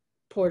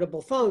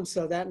portable phone.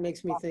 So that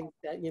makes me think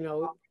that, you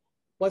know,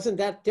 wasn't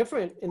that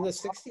different in the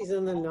 60s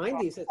and the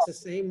 90s? It's the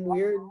same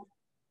weird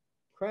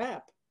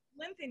crap.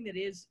 One thing that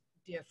is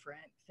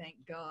different, thank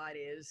God,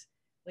 is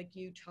like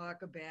you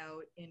talk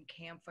about in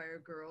Campfire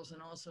Girls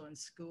and also in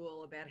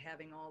school about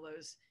having all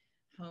those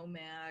home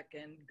ec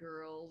and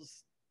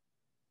girls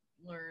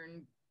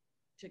learn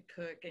to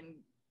cook and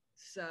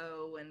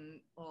sew and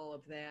all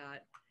of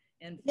that.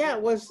 And yeah,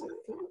 it was,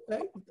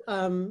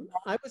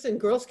 I was in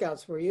Girl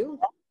Scouts, were you?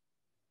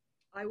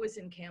 I was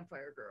in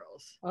Campfire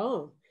Girls.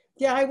 Oh,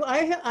 yeah,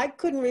 I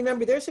couldn't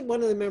remember. There's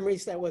one of the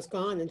memories that was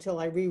gone until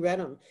I reread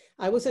them.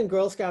 I was in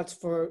Girl Scouts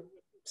for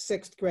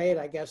 6th grade,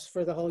 I guess,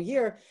 for the whole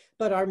year,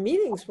 but our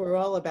meetings were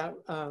all about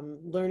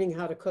learning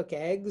how to cook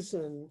eggs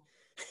and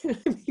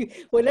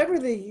Whatever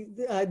the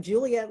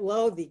Juliette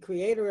Lowe, the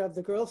creator of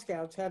the Girl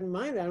Scouts, had in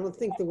mind, I don't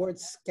think the word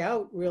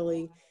scout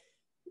really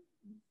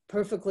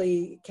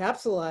perfectly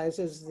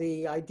capsulizes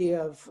the idea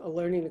of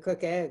learning to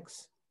cook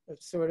eggs.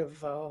 It's sort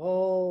of a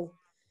whole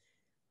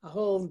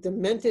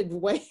demented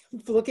way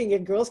of looking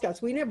at Girl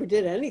Scouts. We never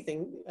did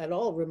anything at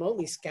all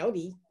remotely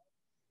scouty.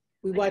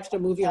 We watched a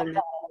movie on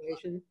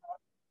menstruation.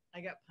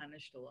 I got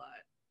punished a lot.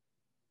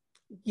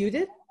 You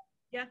did?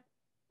 Yeah.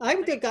 I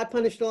got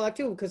punished a lot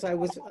too because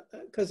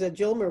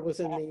Gilmer was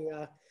in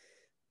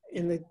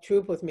the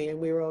troop with me, and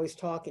we were always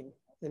talking,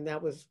 and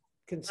that was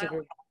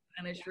considered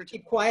punished for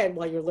keep quiet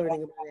while you're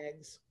learning about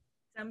eggs.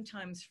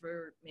 Sometimes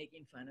for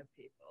making fun of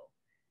people.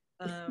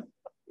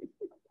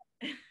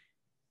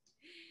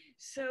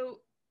 So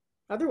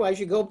otherwise,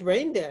 you go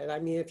brain dead. I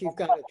mean, if you've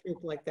got a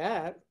troop like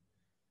that.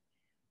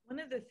 One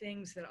of the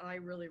things that I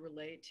really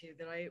relate to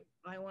that I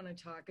want to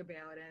talk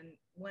about, and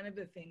one of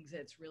the things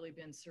that's really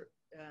been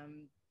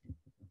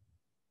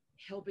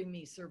helping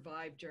me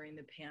survive during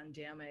the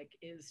pandemic,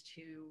 is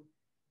to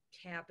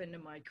tap into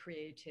my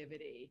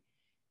creativity.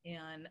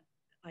 And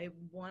I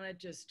want to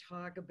just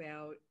talk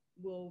about,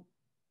 well,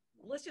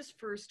 let's just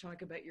first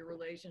talk about your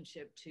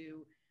relationship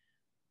to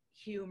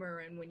humor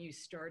and when you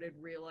started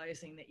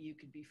realizing that you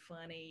could be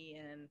funny.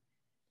 And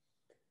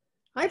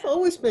I've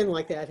always been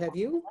like that. Have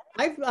you?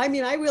 I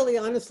mean, I really,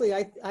 honestly,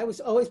 I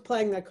was always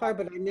playing that card,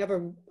 but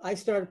I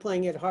started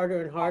playing it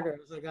harder and harder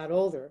as I got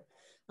older.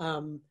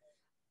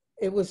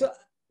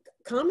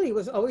 Comedy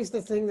was always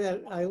the thing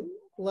that I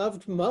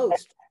loved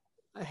most,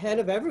 ahead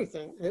of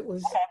everything.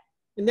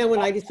 And then when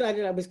I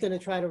decided I was going to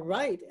try to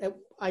write,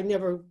 I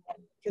never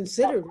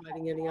considered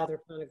writing any other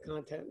kind of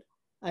content.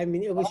 I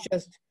mean, it was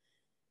just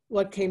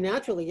what came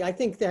naturally. I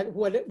think that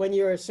when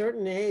you're a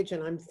certain age,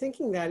 and I'm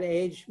thinking that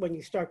age when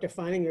you start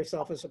defining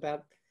yourself is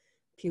about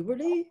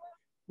puberty,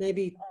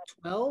 maybe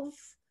 12,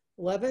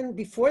 11.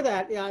 Before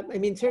that, yeah, I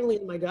mean, certainly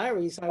in my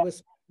diaries, I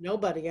was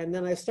nobody. And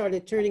then I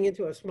started turning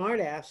into a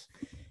smartass.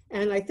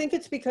 And I think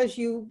it's because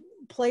you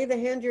play the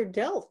hand you're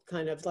dealt,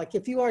 kind of like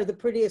if you are the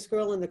prettiest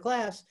girl in the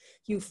class,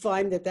 you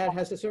find that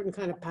has a certain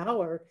kind of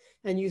power,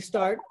 and you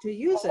start to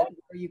use it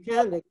where you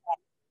can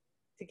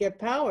to get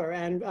power.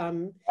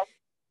 And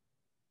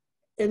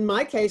in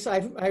my case,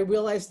 I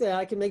realized that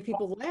I can make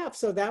people laugh.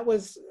 So that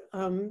was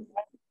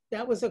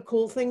a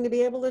cool thing to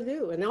be able to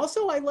do. And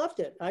also I loved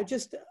it.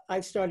 I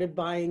started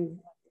buying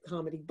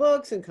comedy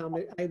books and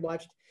I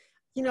watched,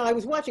 I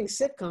was watching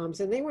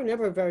sitcoms, and they were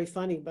never very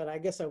funny, but I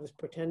guess I was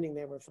pretending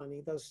they were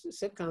funny. Those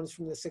sitcoms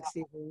from the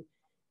 60s and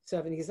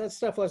 70s, that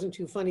stuff wasn't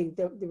too funny.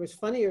 There was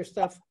funnier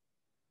stuff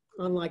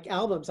on like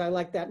albums. I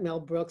like that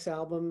Mel Brooks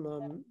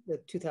album, The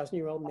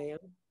 2,000-Year-Old Man. And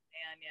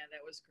yeah,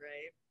 that was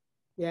great.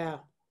 Yeah,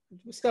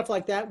 stuff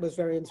like that was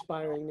very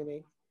inspiring to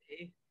me.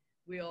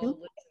 We all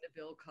listened to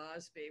Bill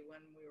Cosby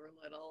when we were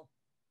little.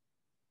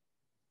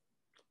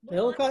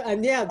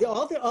 And yeah,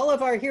 all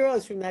of our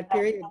heroes from that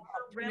period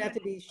turned out to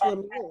be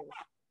schlemiels,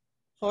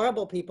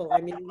 horrible people.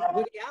 I mean,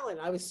 Woody Allen.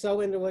 I was so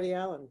into Woody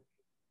Allen.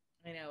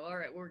 I know. All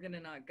right, we're gonna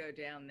not go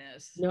down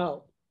this.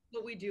 No.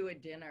 What we do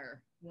at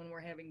dinner, when we're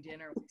having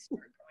dinner, we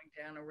start going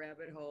down a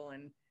rabbit hole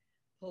and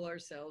pull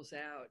ourselves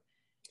out.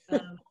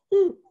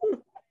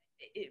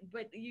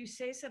 But you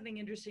say something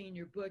interesting in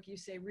your book. You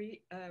say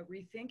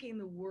rethinking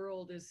the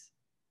world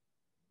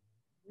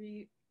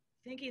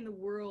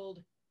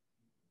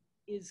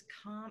is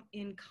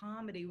in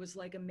comedy was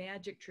like a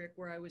magic trick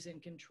where I was in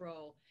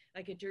control.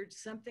 I could turn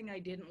something I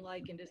didn't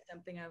like into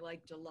something I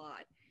liked a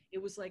lot.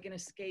 It was like an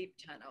escape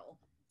tunnel.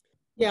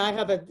 Yeah, I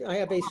have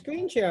a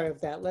screen share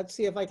of that. Let's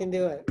see if I can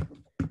do it.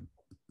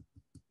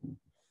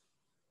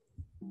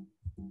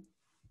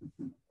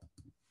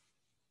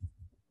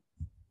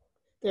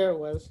 There it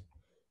was.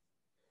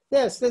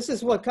 This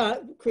is what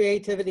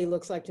creativity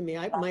looks like to me.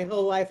 My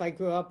whole life, I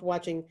grew up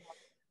watching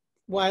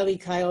Wile E.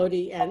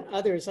 Coyote and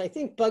others. I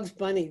think Bugs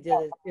Bunny did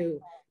it too.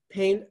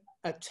 Paint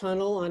a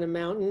tunnel on a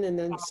mountain, and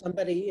then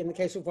somebody, in the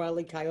case of Wile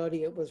E.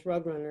 Coyote, it was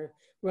Roadrunner,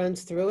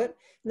 runs through it.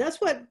 And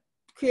that's what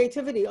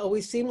creativity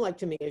always seemed like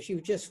to me, is you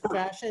just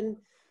fashion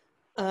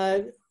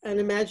an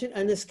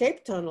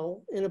escape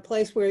tunnel in a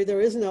place where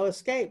there is no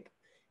escape.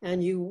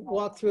 And you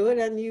walk through it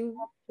and you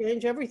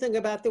change everything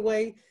about the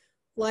way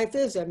life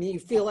is. I mean, you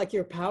feel like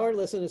you're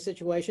powerless in a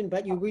situation,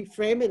 but you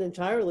reframe it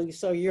entirely.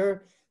 So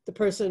you're the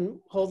person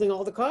holding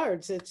all the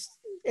cards.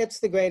 It's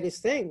the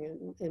greatest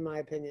thing, in my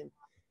opinion.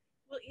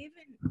 Well,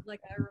 even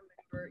like I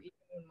remember even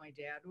when my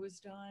dad was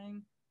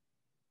dying,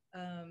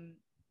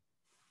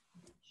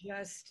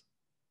 just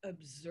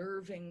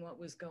observing what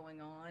was going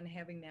on,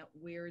 having that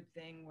weird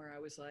thing where I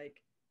was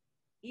like,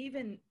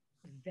 even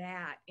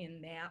that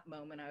in that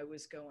moment, I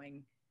was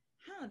going,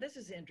 this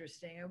is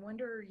interesting. I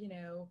wonder,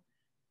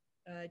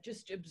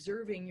 just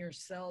observing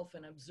yourself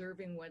and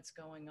observing what's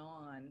going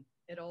on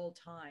at all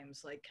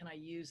times. Like, can I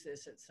use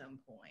this at some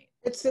point?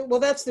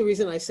 That's the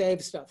reason I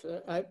save stuff.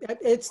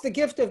 It's the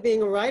gift of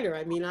being a writer.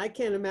 I mean, I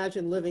can't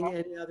imagine living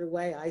any other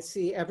way. I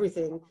see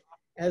everything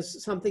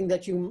as something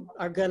that you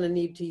are going to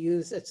need to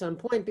use at some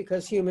point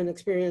because human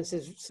experience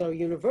is so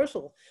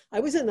universal.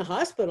 I was in the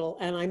hospital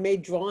and I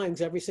made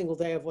drawings every single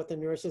day of what the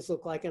nurses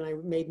look like, and I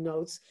made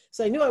notes.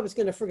 So I knew I was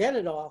going to forget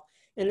it all.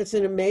 And it's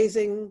an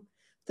amazing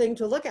thing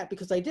to look at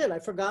because I did. I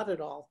forgot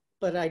it all.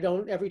 But I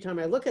don't, every time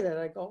I look at it,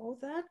 I go, oh,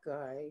 that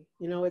guy.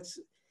 You know, it's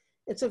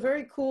a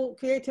very cool,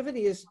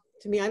 creativity is,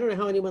 to me, I don't know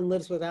how anyone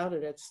lives without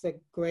it. It's the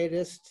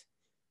greatest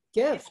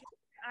gift.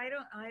 I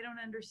don't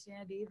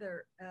understand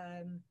either.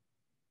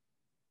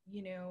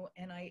 You know,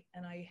 and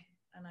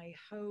I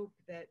hope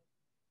that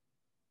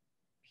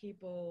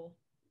people,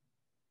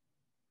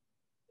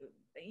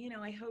 you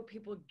know, I hope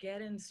people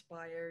get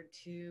inspired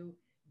to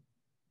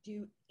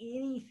do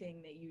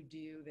anything that you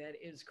do that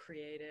is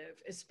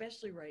creative,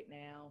 especially right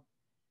now.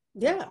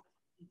 Yeah.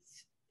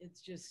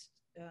 It's just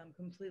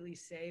completely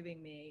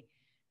saving me.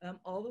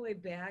 All the way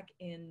back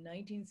in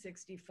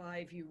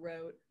 1965, you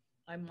wrote,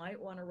 I might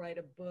want to write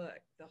a book.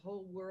 The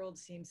whole world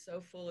seems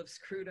so full of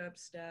screwed up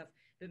stuff,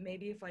 but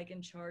maybe if I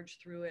can charge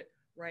through it,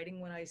 writing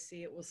when I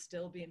see it will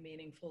still be a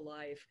meaningful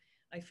life.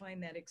 I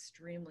find that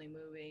extremely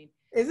moving.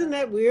 Isn't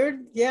that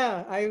weird?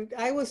 Yeah,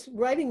 I was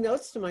writing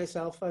notes to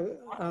myself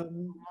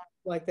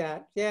like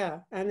that. Yeah,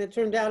 and it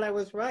turned out I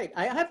was right.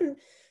 I haven't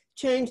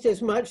changed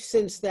as much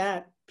since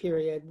that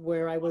period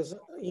where I was,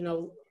 you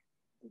know,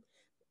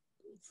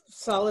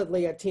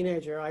 solidly a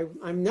teenager.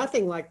 I'm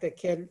nothing like the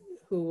kid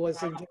who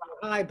was in junior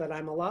high, but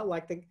I'm a lot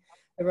like the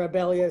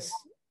rebellious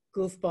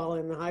goofball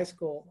in the high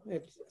school.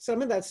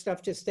 Some of that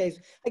stuff just stays.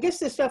 I guess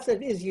the stuff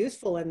that is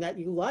useful and that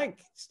you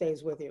like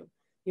stays with you.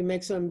 You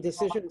make some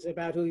decisions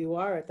about who you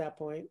are at that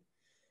point,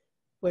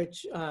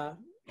 which,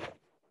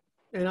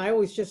 and I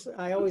always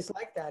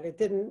liked that. It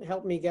didn't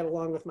help me get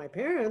along with my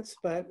parents,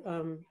 but,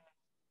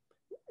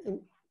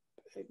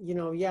 you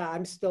know, yeah,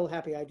 I'm still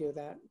happy I do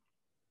that.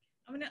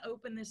 I'm going to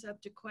open this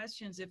up to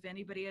questions if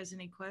anybody has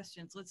any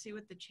questions. Let's see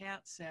what the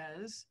chat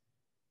says.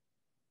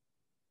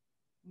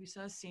 We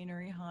saw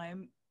scenery. Hi.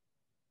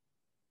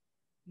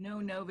 No,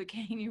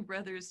 Novocaine, your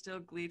brother is still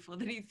gleeful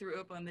that he threw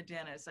up on the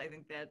dentist. I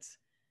think that's,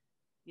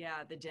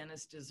 yeah, the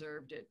dentist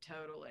deserved it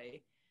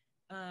totally.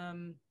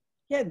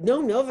 Yeah,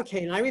 no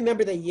Novocaine. I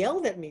remember they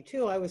yelled at me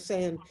too. I was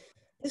saying,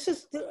 this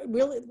is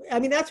really, I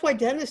mean, that's why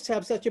dentists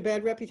have such a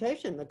bad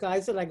reputation. The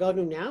guys that I go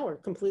to now are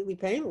completely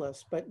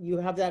painless, but you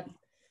have that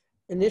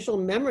initial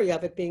memory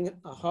of it being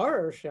a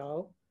horror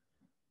show.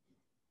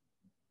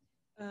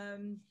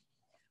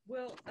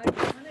 Well, I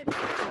wanted to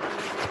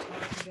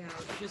talk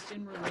about just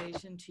in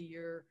relation to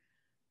your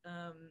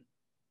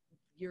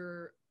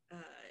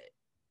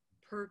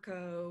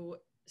perco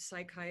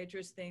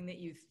psychiatrist thing that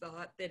you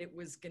thought that it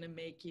was going to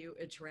make you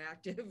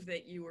attractive,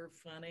 that you were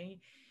funny.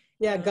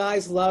 Yeah,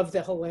 guys love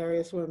the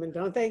hilarious women,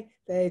 don't they?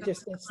 They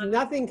just, it's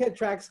nothing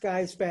attracts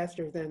guys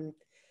faster than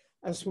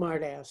a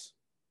smart ass.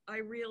 I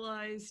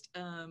realized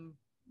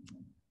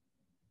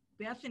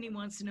Bethany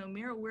wants to know,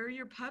 Merrill, where are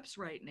your pups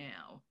right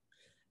now?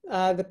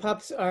 The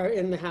pups are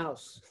in the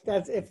house.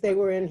 That's, if they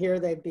were in here,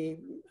 they'd be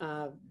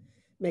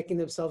making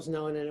themselves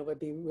known, and it would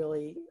be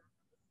really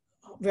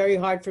very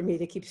hard for me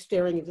to keep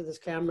staring into this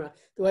camera.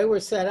 The way we're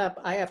set up,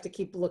 I have to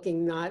keep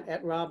looking not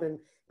at Robin,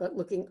 but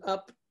looking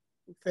up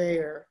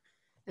there,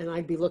 and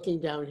I'd be looking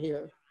down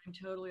here. I'm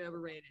totally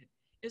overrated.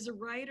 As a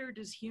writer,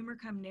 does humor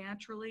come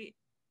naturally,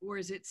 or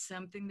is it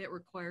something that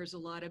requires a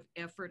lot of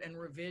effort and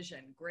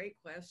revision? Great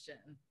question.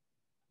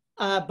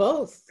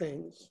 Both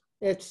things.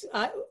 It's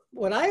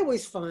what I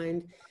always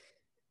find,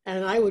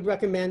 and I would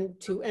recommend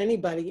to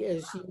anybody,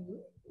 is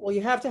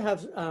you have to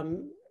have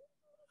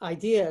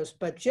ideas,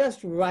 but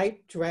just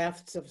write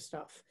drafts of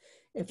stuff.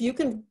 If you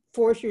can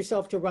force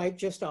yourself to write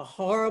just a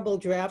horrible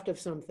draft of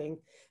something,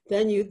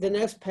 then the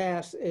next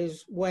pass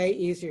is way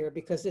easier,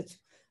 because it's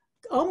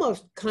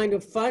almost kind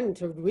of fun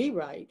to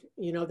rewrite.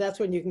 You know, that's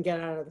when you can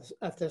get out of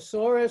a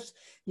thesaurus,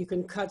 you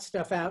can cut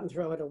stuff out and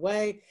throw it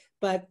away.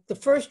 But the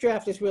first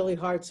draft is really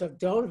hard, so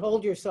don't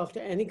hold yourself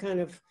to any kind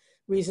of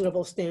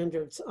reasonable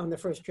standards on the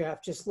first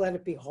draft. Just let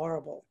it be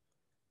horrible.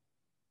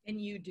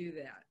 And you do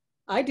that?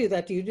 I do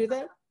that. Do you do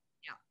that?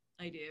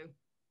 Yeah, I do.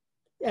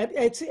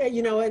 It's,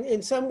 you know,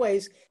 in some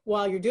ways,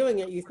 while you're doing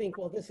it, you think,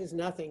 well, this is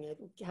nothing.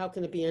 How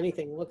can it be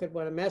anything? Look at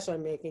what a mess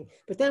I'm making.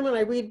 But then when I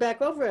read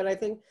back over it, I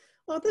think,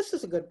 well, this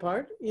is a good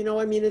part. You know,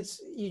 I mean,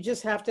 you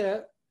just have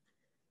to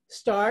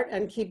start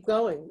and keep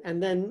going.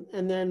 And then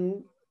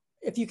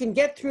if you can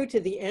get through to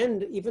the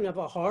end, even of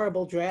a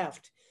horrible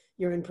draft,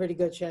 you're in pretty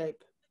good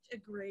shape. Such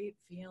a great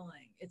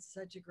feeling. It's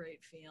such a great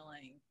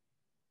feeling,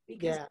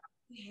 because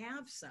you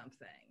have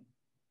something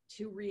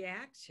to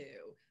react to.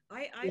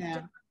 I've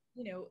done,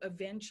 you know,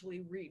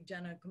 eventually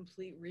done a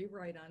complete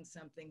rewrite on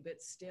something,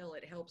 but still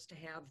it helps to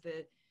have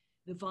the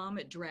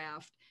vomit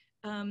draft.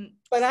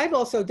 But I've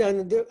also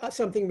done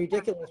something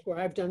ridiculous where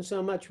I've done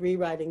so much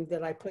rewriting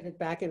that I put it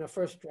back in a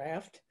first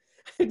draft.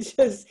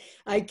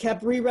 I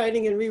kept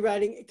rewriting and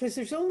rewriting, because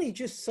there's only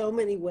just so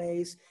many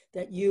ways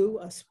that you,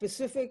 a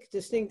specific,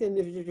 distinct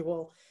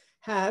individual,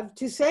 have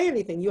to say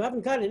anything. You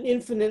haven't got an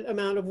infinite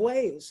amount of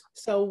ways.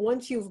 So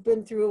once you've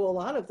been through a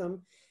lot of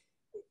them,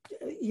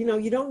 you know,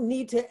 you don't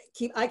need to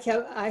keep,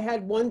 I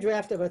had one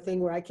draft of a thing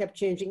where I kept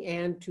changing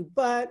and to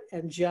but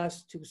and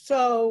just to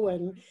so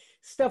and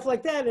stuff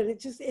like that. And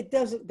it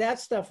doesn't, that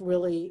stuff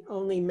really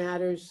only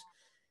matters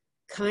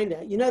kind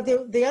of. You know,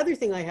 the other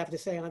thing I have to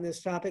say on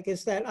this topic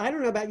is that, I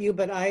don't know about you,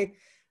 but I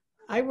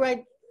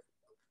write,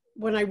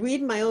 when I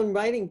read my own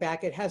writing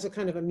back, it has a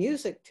kind of a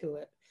music to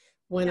it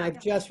when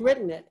I've just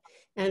written it.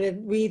 And it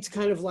reads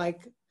kind of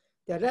like,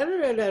 and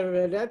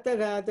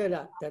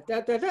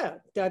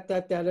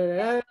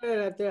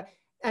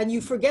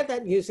you forget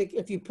that music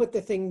if you put the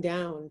thing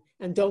down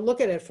and don't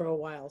look at it for a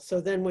while. So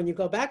then when you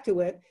go back to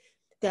it,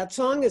 that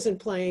song isn't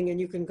playing and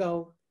you can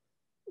go,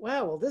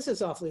 wow, well, this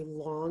is awfully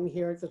long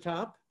here at the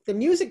top. The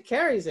music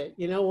carries it,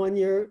 you know, when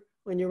you're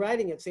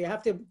writing it. So you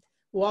have to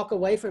walk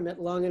away from it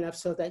long enough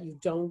so that you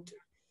don't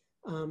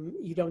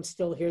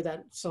still hear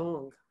that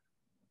song.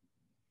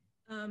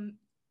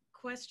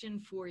 Question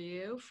for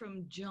you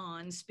from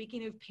John.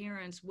 Speaking of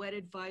parents, what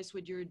advice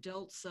would your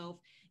adult self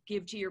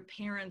give to your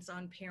parents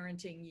on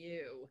parenting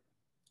you?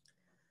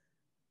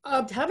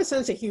 To have a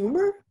sense of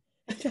humor.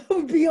 That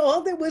would be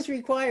all that was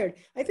required.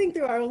 I think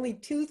there are only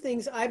two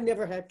things. I've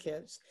never had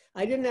kids.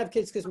 I didn't have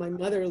kids because my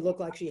mother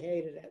looked like she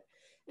hated it.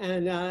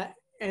 And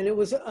it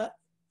was a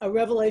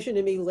revelation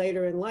to me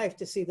later in life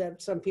to see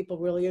that some people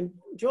really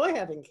enjoy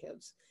having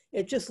kids.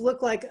 It just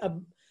looked like a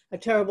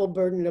terrible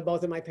burden to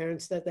both of my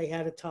parents that they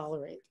had to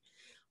tolerate.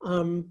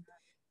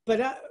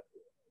 But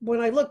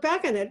when I look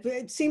back on it,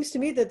 it seems to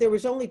me that there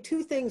was only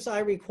two things I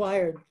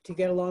required to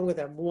get along with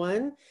them.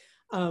 One,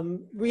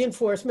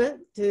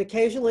 reinforcement, to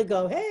occasionally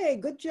go, hey,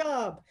 good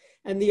job.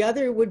 And the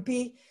other would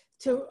be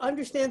to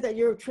understand that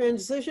you're a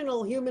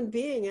transitional human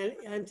being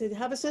and to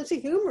have a sense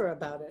of humor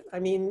about it. I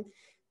mean,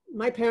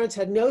 my parents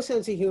had no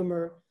sense of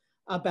humor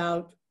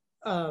about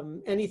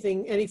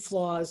anything, any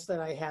flaws that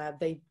I had.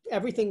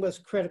 Everything was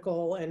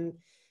critical, and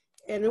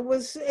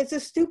it's a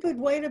stupid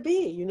way to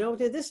be, you know.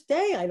 To this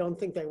day, I don't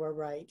think they were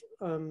right.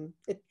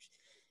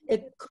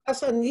 It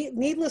caused a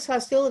needless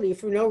hostility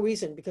for no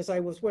reason because I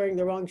was wearing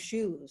the wrong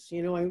shoes.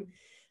 You know,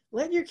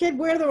 let your kid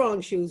wear the wrong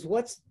shoes.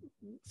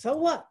 So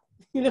what?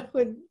 You know.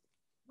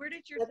 Where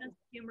did your sense of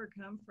humor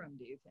come from,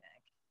 do you think?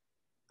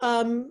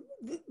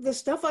 The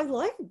stuff I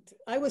liked.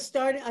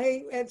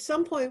 At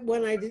some point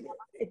when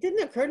it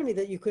didn't occur to me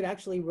that you could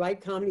actually write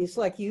comedy. It's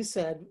like you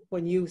said,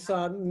 when you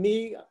saw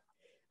me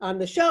on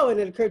the show and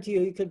it occurred to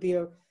you, you could be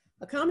a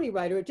comedy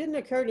writer. It didn't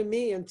occur to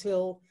me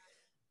until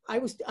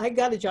I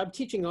got a job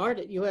teaching art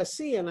at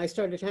USC and I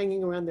started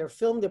hanging around their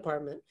film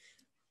department,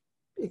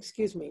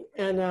 excuse me.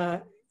 And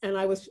I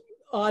was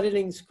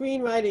auditing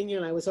screenwriting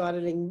and I was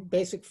auditing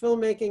basic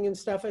filmmaking and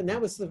stuff. And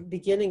that was the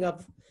beginning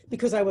of,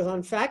 because I was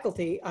on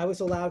faculty, I was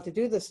allowed to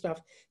do this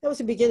stuff. That was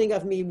the beginning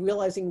of me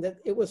realizing that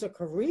it was a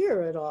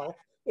career at all.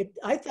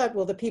 I thought,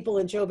 well, the people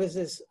in show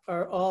business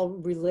are all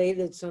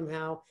related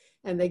somehow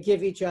and they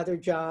give each other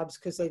jobs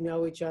because they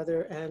know each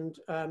other. And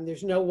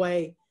there's no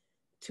way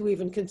to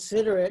even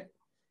consider it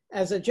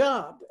as a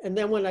job. And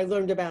then when I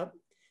learned about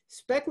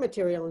spec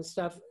material and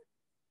stuff,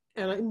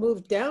 and I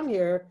moved down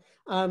here,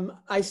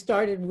 I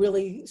started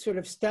really sort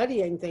of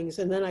studying things.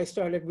 And then I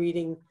started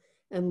reading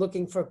and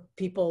looking for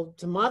people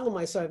to model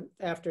myself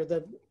after.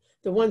 The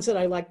ones that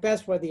I liked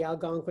best were the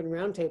Algonquin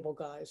Roundtable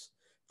guys.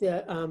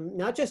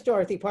 Not just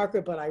Dorothy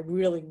Parker, but I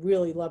really,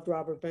 really loved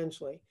Robert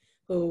Benchley,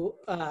 who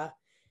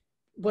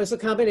was a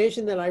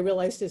combination that I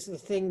realized is the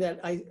thing that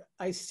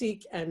I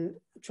seek and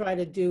try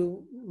to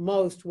do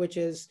most, which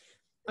is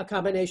a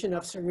combination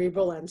of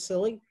cerebral and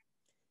silly.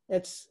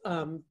 It's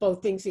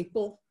both things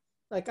equal.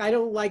 Like, I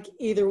don't like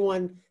either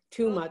one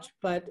too much,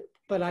 but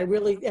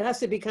it has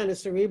to be kind of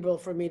cerebral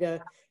for me to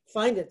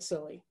find it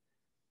silly.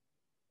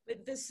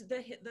 But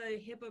the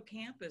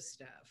hippocampus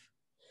stuff.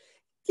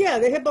 Yeah,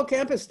 the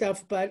hippocampus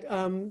stuff,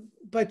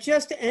 but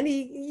just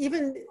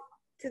even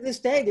to this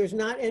day, there's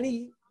not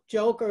any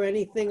joke or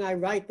anything I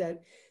write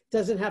that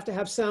doesn't have to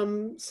have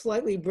some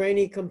slightly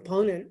brainy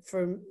component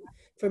for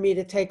me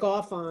to take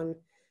off on.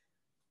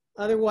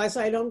 Otherwise,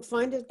 I don't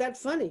find it that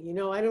funny. You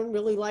know, I don't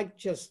really like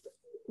just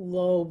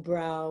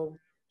lowbrow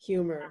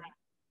humor,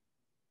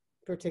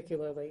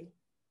 particularly.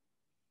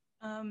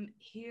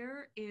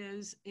 Here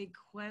is a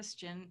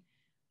question.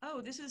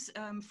 Oh, this is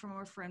from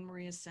our friend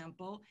Maria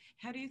Semple.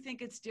 How do you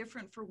think it's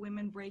different for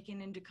women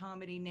breaking into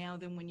comedy now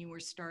than when you were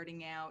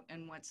starting out,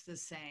 and what's the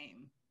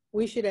same?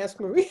 We should ask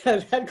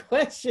Maria that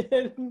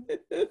question.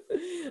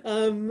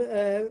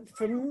 I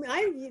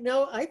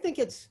think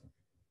it's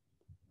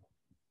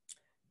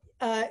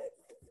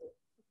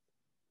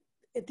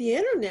the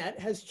internet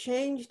has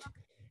changed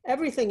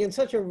everything in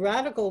such a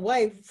radical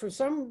way.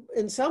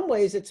 In some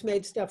ways, it's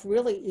made stuff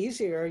really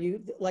easier.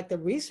 Like the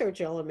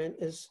research element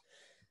is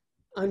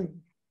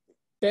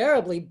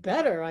unbearably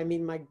better. I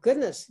mean, my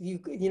goodness,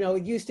 you know,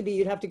 it used to be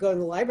you'd have to go in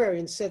the library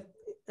and sit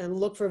and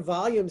look for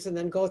volumes and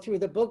then go through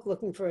the book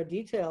looking for a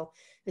detail.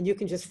 And you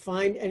can just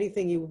find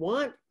anything you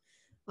want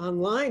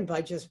online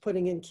by just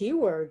putting in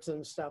keywords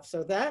and stuff.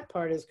 So that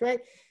part is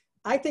great.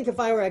 I think if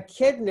I were a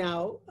kid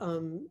now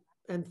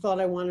and thought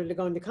I wanted to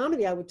go into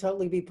comedy, I would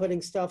totally be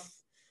putting stuff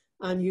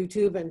on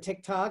YouTube and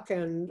TikTok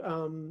and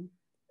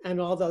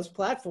all those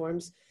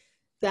platforms.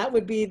 That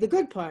would be the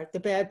good part. The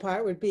bad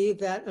part would be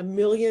that a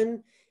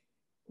million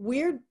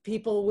weird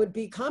people would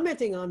be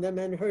commenting on them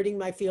and hurting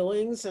my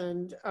feelings.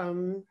 And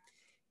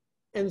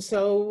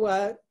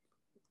so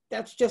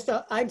that's just,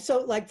 I'm so,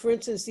 like, for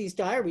instance, these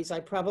diaries, I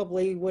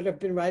probably would have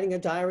been writing a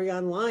diary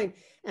online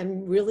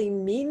and really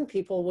mean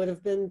people would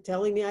have been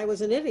telling me I was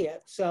an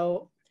idiot.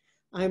 So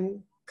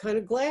I'm kind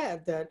of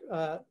glad that,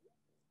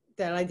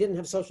 that I didn't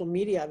have social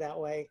media that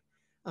way.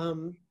 I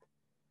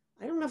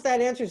don't know if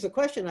that answers the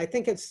question. I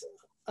think it's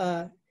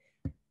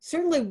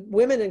certainly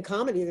women in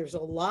comedy, there's a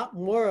lot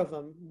more of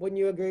them. Wouldn't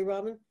you agree,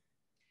 Robin?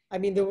 I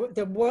mean,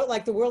 the world,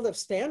 like the world of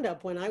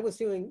stand-up, when I was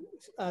doing,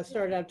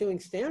 started out doing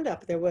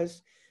stand-up, there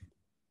was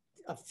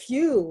a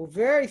few,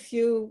 very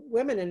few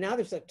women, and now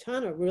there's a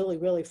ton of really,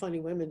 really funny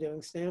women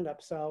doing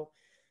stand-up. So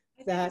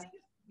that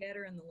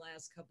better in the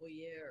last couple of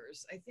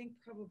years. I think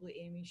probably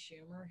Amy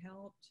Schumer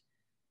helped.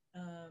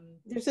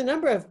 There's a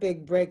number of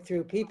big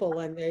breakthrough people,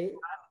 and they,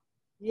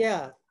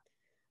 yeah.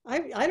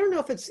 I don't know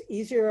if it's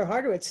easier or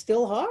harder. It's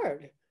still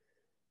hard.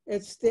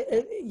 It's,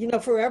 you know,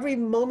 for every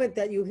moment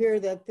that you hear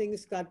that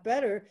things got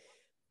better,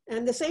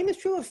 and the same is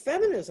true of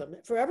feminism.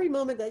 For every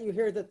moment that you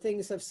hear that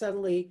things have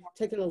suddenly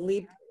taken a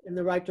leap in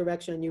the right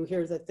direction, you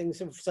hear that things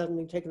have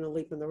suddenly taken a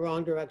leap in the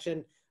wrong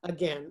direction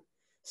again.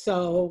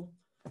 So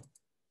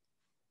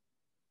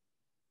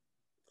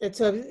it's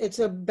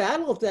a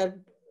battle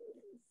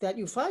that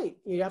you fight.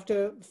 You have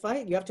to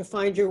fight. You have to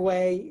find your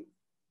way.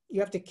 You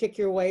have to kick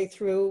your way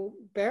through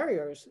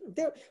barriers.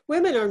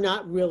 Women are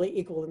not really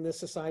equal in this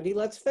society.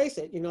 Let's face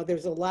it. You know,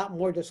 there's a lot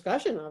more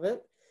discussion of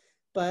it,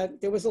 but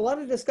there was a lot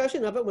of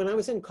discussion of it when I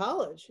was in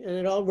college, and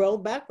it all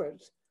rolled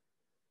backwards.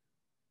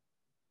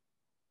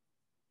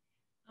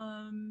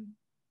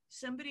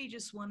 Somebody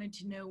just wanted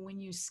to know,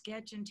 when you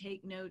sketch and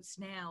take notes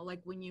now,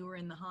 like when you were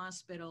in the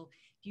hospital,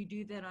 do you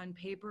do that on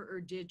paper or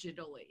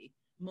digitally,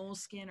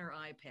 Moleskine or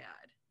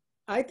iPad?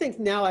 I think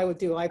now I would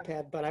do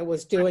iPad, but I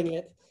was doing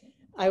it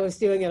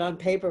on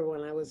paper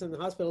when I was in the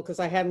hospital, because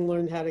I hadn't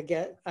learned how to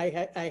get, I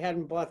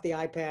hadn't bought the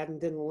iPad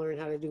and didn't learn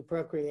how to do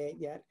Procreate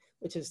yet,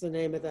 which is the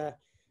name of the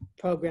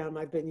program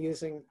I've been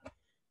using.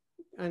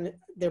 And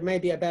there may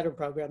be a better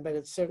program, but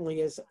it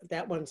certainly is,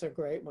 that one's a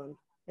great one.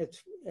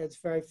 It's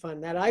very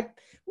fun.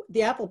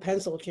 The Apple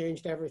Pencil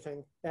changed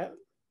everything.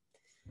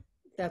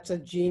 That's a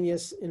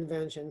genius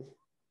invention.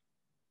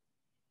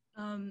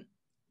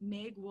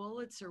 Meg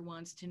Wolitzer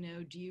wants to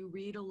know, do you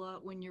read a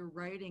lot when you're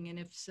writing, and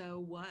if so,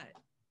 what?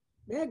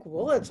 Meg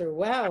Wolitzer,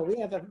 wow, we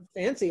have a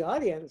fancy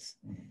audience.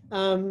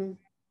 Do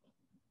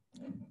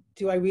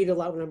I read a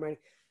lot when I'm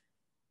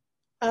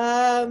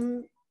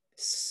writing?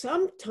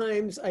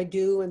 Sometimes I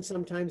do and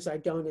sometimes I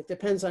don't. It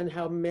depends on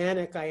how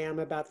manic I am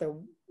about the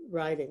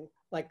writing.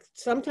 Like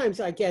sometimes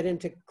I get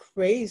into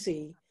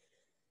crazy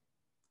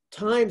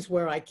times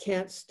where I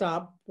can't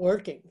stop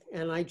working,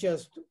 and I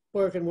just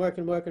work and work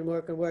and work and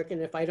work and work.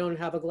 And if I don't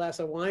have a glass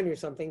of wine or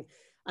something,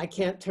 I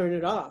can't turn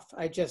it off.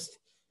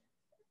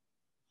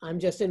 I'm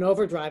just in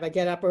overdrive. I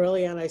get up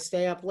early and I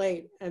stay up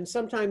late. And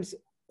sometimes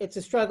it's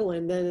a struggle.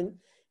 And then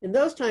in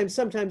those times,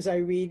 sometimes I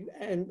read,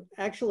 and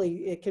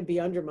actually it can be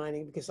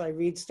undermining, because I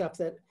read stuff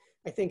that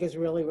I think is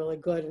really, really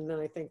good. And then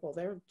I think, well,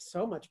 they're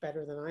so much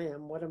better than I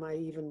am. What am I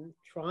even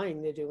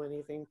trying to do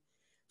anything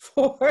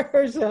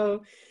for?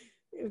 So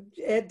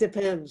it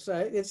depends.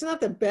 It's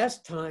not the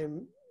best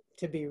time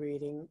to be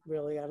reading,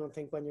 really, I don't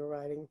think, when you're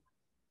writing.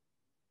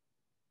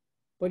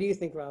 What do you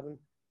think, Robin?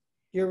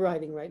 You're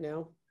writing right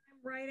now.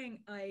 I'm writing.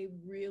 I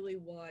really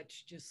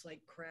watch just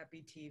like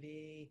crappy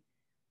TV,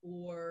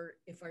 or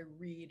if I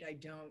read, I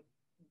don't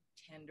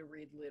tend to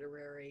read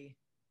literary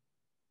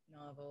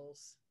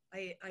novels.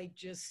 I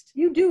just...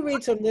 You do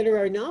read some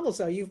literary novels,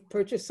 though. You've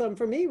purchased some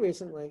for me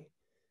recently.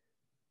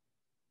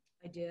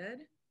 I did?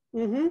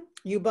 Mm-hmm.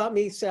 You bought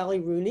me Sally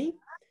Rooney.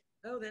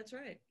 Oh, that's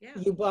right. Yeah.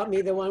 You bought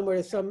me the one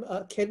where some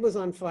kid was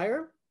on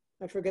fire.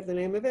 I forget the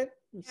name of it.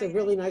 It's a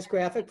really nice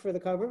graphic for the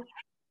cover.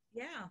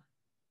 Yeah.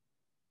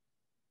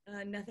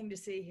 Nothing to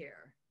see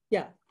here.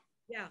 Yeah.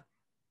 Yeah.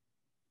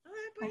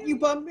 And you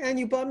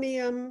bought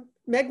me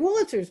Meg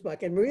Wolitzer's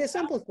book and Maria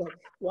Semple's book.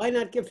 Why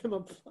not give them a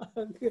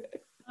plug?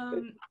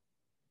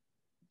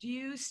 Do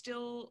you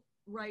still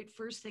write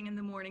first thing in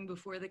the morning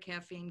before the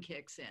caffeine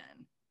kicks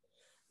in?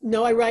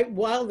 No, I write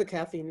while the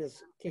caffeine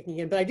is kicking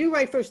in, but I do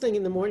write first thing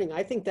in the morning.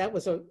 I think that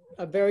was a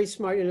very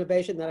smart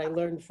innovation that I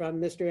learned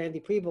from Mr. Andy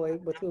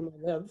Preboy, with whom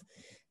I live.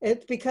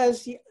 It's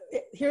because,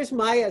 here's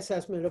my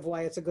assessment of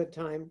why it's a good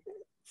time,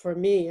 for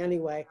me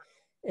anyway,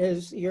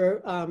 is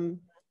you're,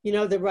 you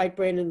know, the right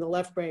brain and the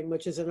left brain,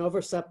 which is an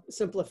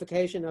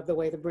oversimplification of the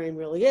way the brain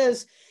really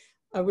is.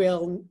 A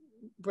real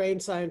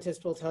brain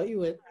scientist will tell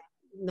you it's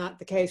not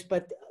the case,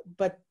 but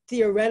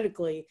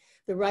theoretically,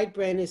 the right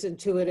brain is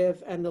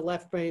intuitive and the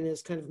left brain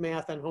is kind of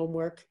math and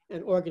homework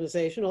and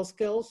organizational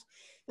skills.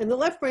 And the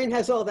left brain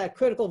has all that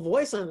critical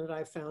voice on it,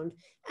 I've found.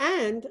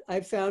 And I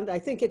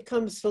think it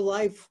comes to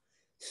life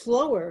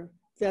slower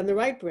than the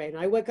right brain.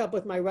 I wake up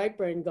with my right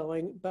brain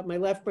going, but my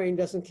left brain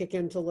doesn't kick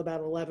in until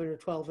about 11 or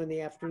 12 in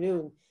the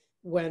afternoon.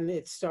 when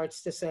it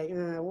starts to say,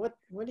 what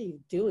are you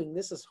doing?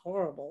 This is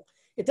horrible.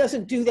 It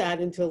doesn't do that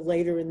until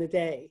later in the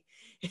day.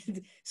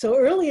 So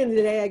early in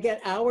the day, I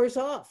get hours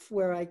off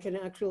where I can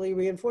actually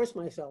reinforce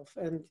myself.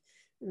 And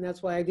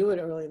that's why I do it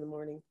early in the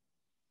morning.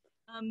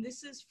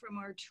 This is from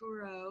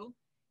Arturo,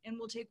 and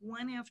we'll take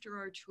one after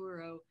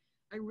Arturo.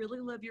 I really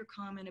love your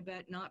comment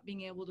about not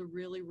being able to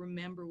really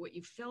remember what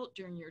you felt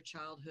during your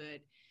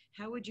childhood.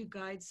 How would you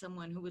guide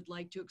someone who would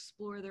like to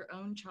explore their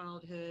own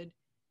childhood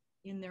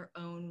in their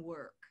own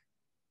work?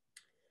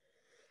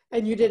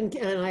 And you didn't,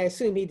 and I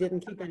assume he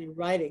didn't keep any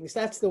writings.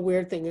 That's the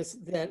weird thing, is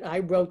that I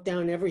wrote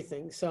down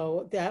everything.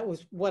 So that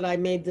was what I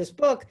made this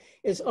book,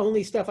 is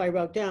only stuff I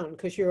wrote down,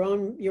 because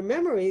your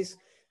memories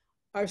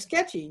are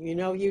sketchy.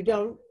 You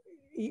don't,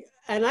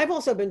 and I've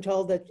also been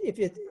told that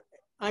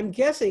I'm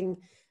guessing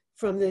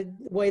from the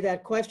way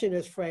that question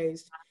is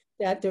phrased,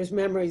 that there's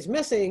memories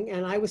missing.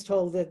 And I was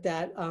told that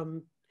that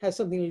has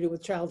something to do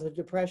with childhood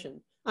depression.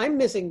 I'm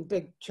missing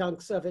big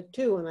chunks of it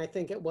too. And I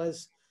think it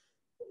was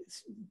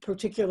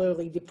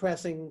particularly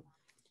depressing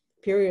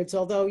periods,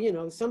 although,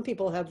 some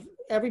people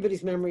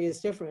everybody's memory is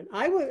different.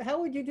 How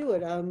would you do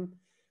it?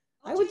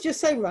 I would just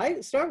say,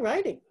 start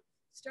writing.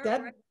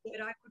 Writing,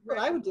 but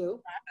I would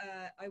do.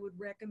 I would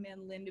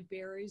recommend Lynda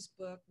Barry's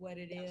book, What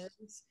It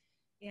Is.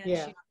 And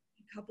Yeah. she has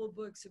a couple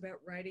books about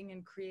writing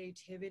and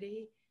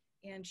creativity.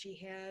 And she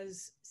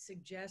has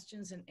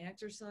suggestions and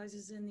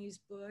exercises in these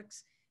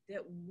books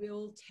that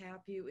will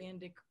tap you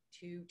into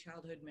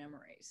childhood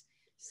memories.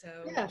 So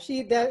yeah,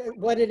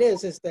 What It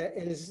Is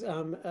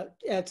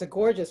it's a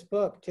gorgeous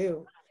book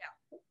too.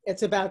 Yeah.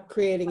 It's about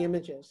creating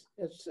images.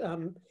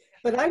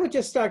 But I would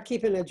just start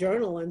keeping a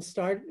journal and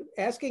start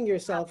asking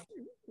yourself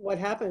what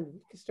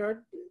happened.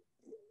 Start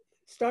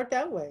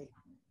that way.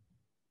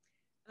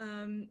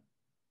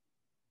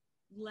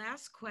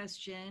 Last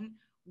question,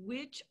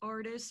 which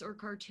artists or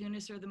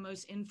cartoonists are the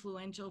most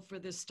influential for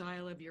the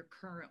style of your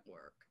current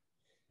work?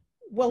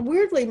 Well,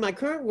 weirdly, my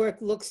current work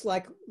looks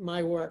like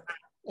my work.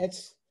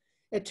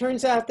 It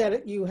turns out that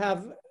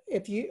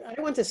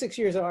I went to 6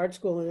 years of art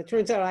school, and it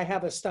turns out I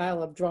have a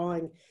style of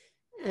drawing,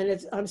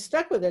 and I'm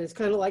stuck with it. It's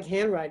kind of like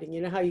handwriting.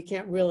 You know how you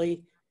can't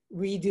really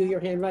redo your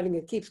handwriting?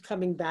 It keeps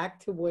coming back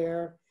to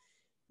where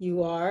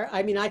you are.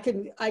 I mean, I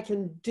can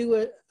do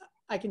it.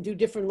 I can do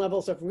different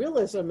levels of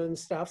realism and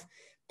stuff,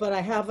 but I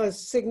have a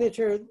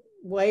signature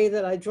way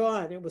that I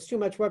draw, and it was too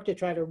much work to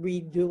try to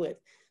redo it.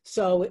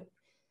 So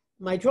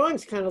my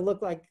drawings kind of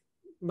look like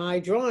my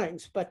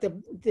drawings, but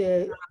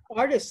the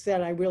artists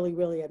that I really,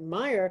 really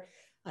admire,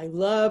 I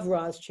love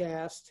Roz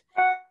Chast.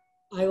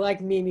 I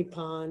like Mimi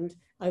Pond.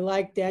 I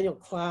like Daniel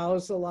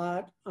Clowes a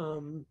lot.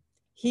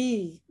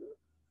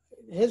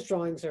 His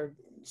drawings are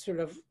sort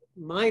of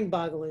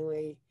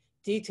mind-bogglingly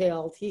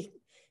detailed.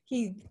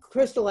 He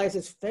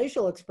crystallizes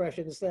facial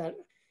expressions that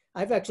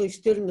I've actually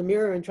stood in the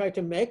mirror and tried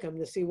to make him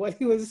to see what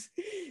he's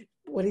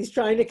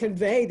trying to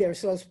convey. They're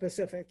so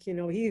specific. He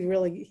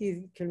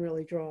can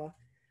really draw.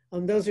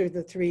 Those are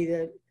the three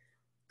that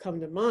come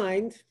to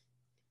mind.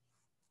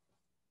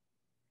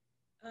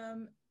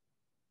 And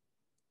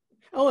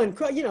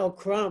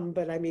Crumb,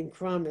 but I mean,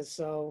 Crumb is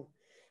so,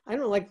 I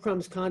don't like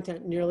Crumb's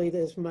content nearly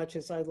as much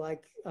as I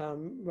like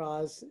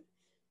Roz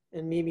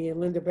and Mimi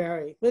and Lynda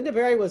Barry. Lynda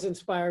Barry was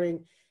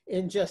inspiring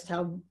in just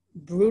how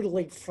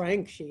brutally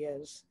frank she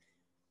is.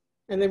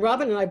 And then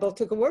Robin and I both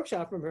took a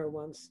workshop from her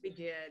once. We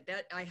did.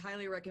 I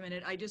highly recommend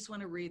it. I just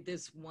want to read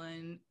this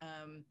one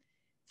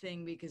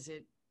thing because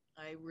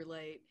I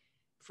relate.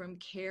 From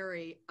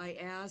Carrie, I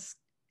asked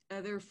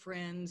other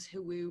friends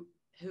who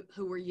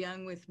were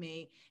young with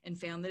me and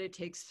found that it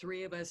takes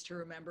 3 of us to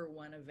remember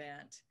one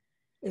event.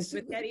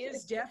 But that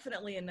is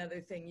definitely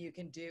another thing you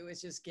can do,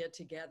 is just get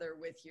together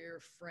with your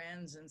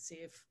friends and see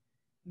if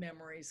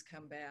memories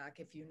come back,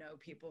 if you know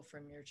people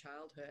from your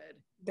childhood.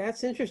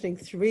 That's interesting.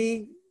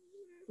 3,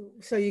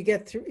 so you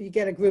get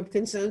a group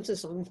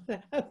consensus on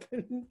what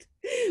happened.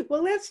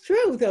 Well, that's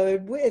true, though.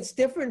 It's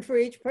different for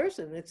each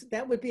person.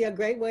 That would be a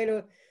great way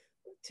to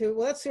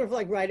well, that's sort of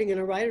like writing in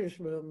a writer's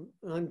room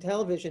on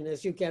television,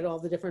 as you get all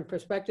the different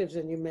perspectives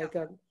and you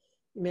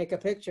make a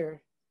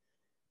picture.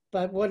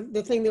 But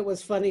the thing that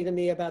was funny to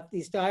me about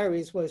these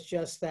diaries was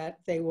just that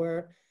they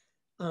were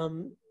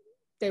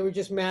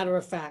just matter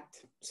of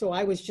fact. So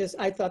I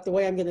thought the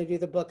way I'm going to do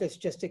the book is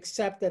just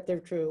accept that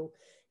they're true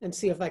and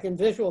see if I can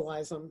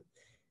visualize them.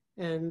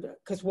 And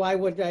because why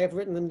would I have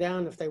written them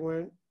down if they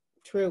weren't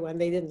true?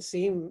 And they didn't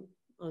seem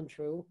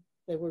untrue.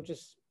 They were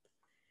just,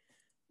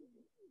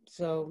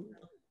 so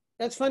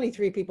that's funny,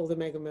 3 people to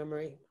make a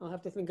memory. I'll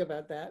have to think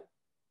about that.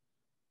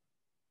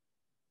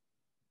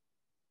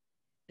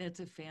 That's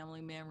a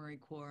family memory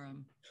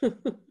quorum.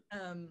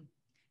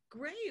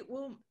 Great.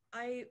 Well,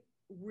 I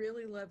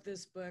really love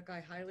this book. I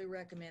highly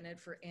recommend it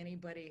for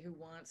anybody who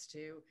wants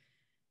to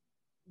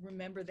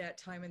remember that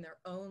time in their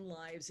own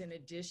lives, in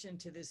addition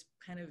to this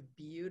kind of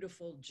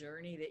beautiful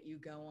journey that you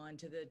go on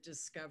to the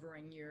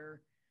discovering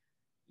your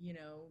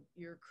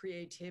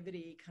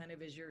creativity kind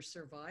of as your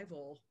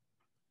survival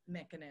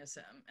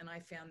mechanism. And I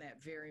found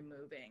that very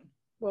moving.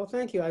 Well,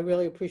 thank you. I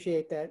really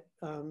appreciate that,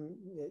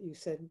 that you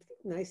said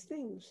nice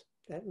things.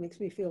 That makes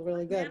me feel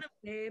really good. I met him,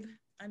 Dave.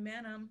 I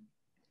met him.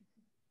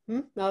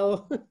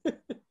 Oh.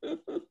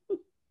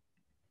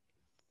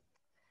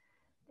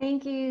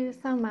 Thank you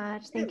so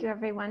much. Thank you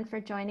everyone for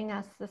joining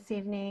us this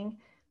evening.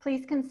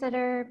 Please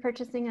consider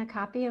purchasing a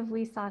copy of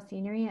We Saw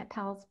Scenery at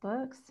Powell's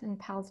Books and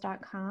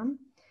pals.com.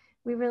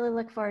 We really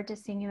look forward to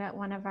seeing you at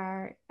one of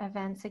our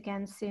events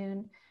again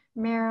soon.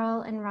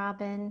 Merrill and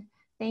Robin,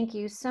 thank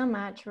you so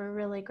much. We're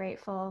really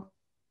grateful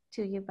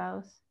to you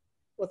both.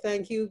 Well,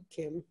 thank you,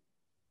 Kim.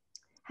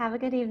 Have a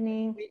good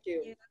evening. Thank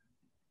you.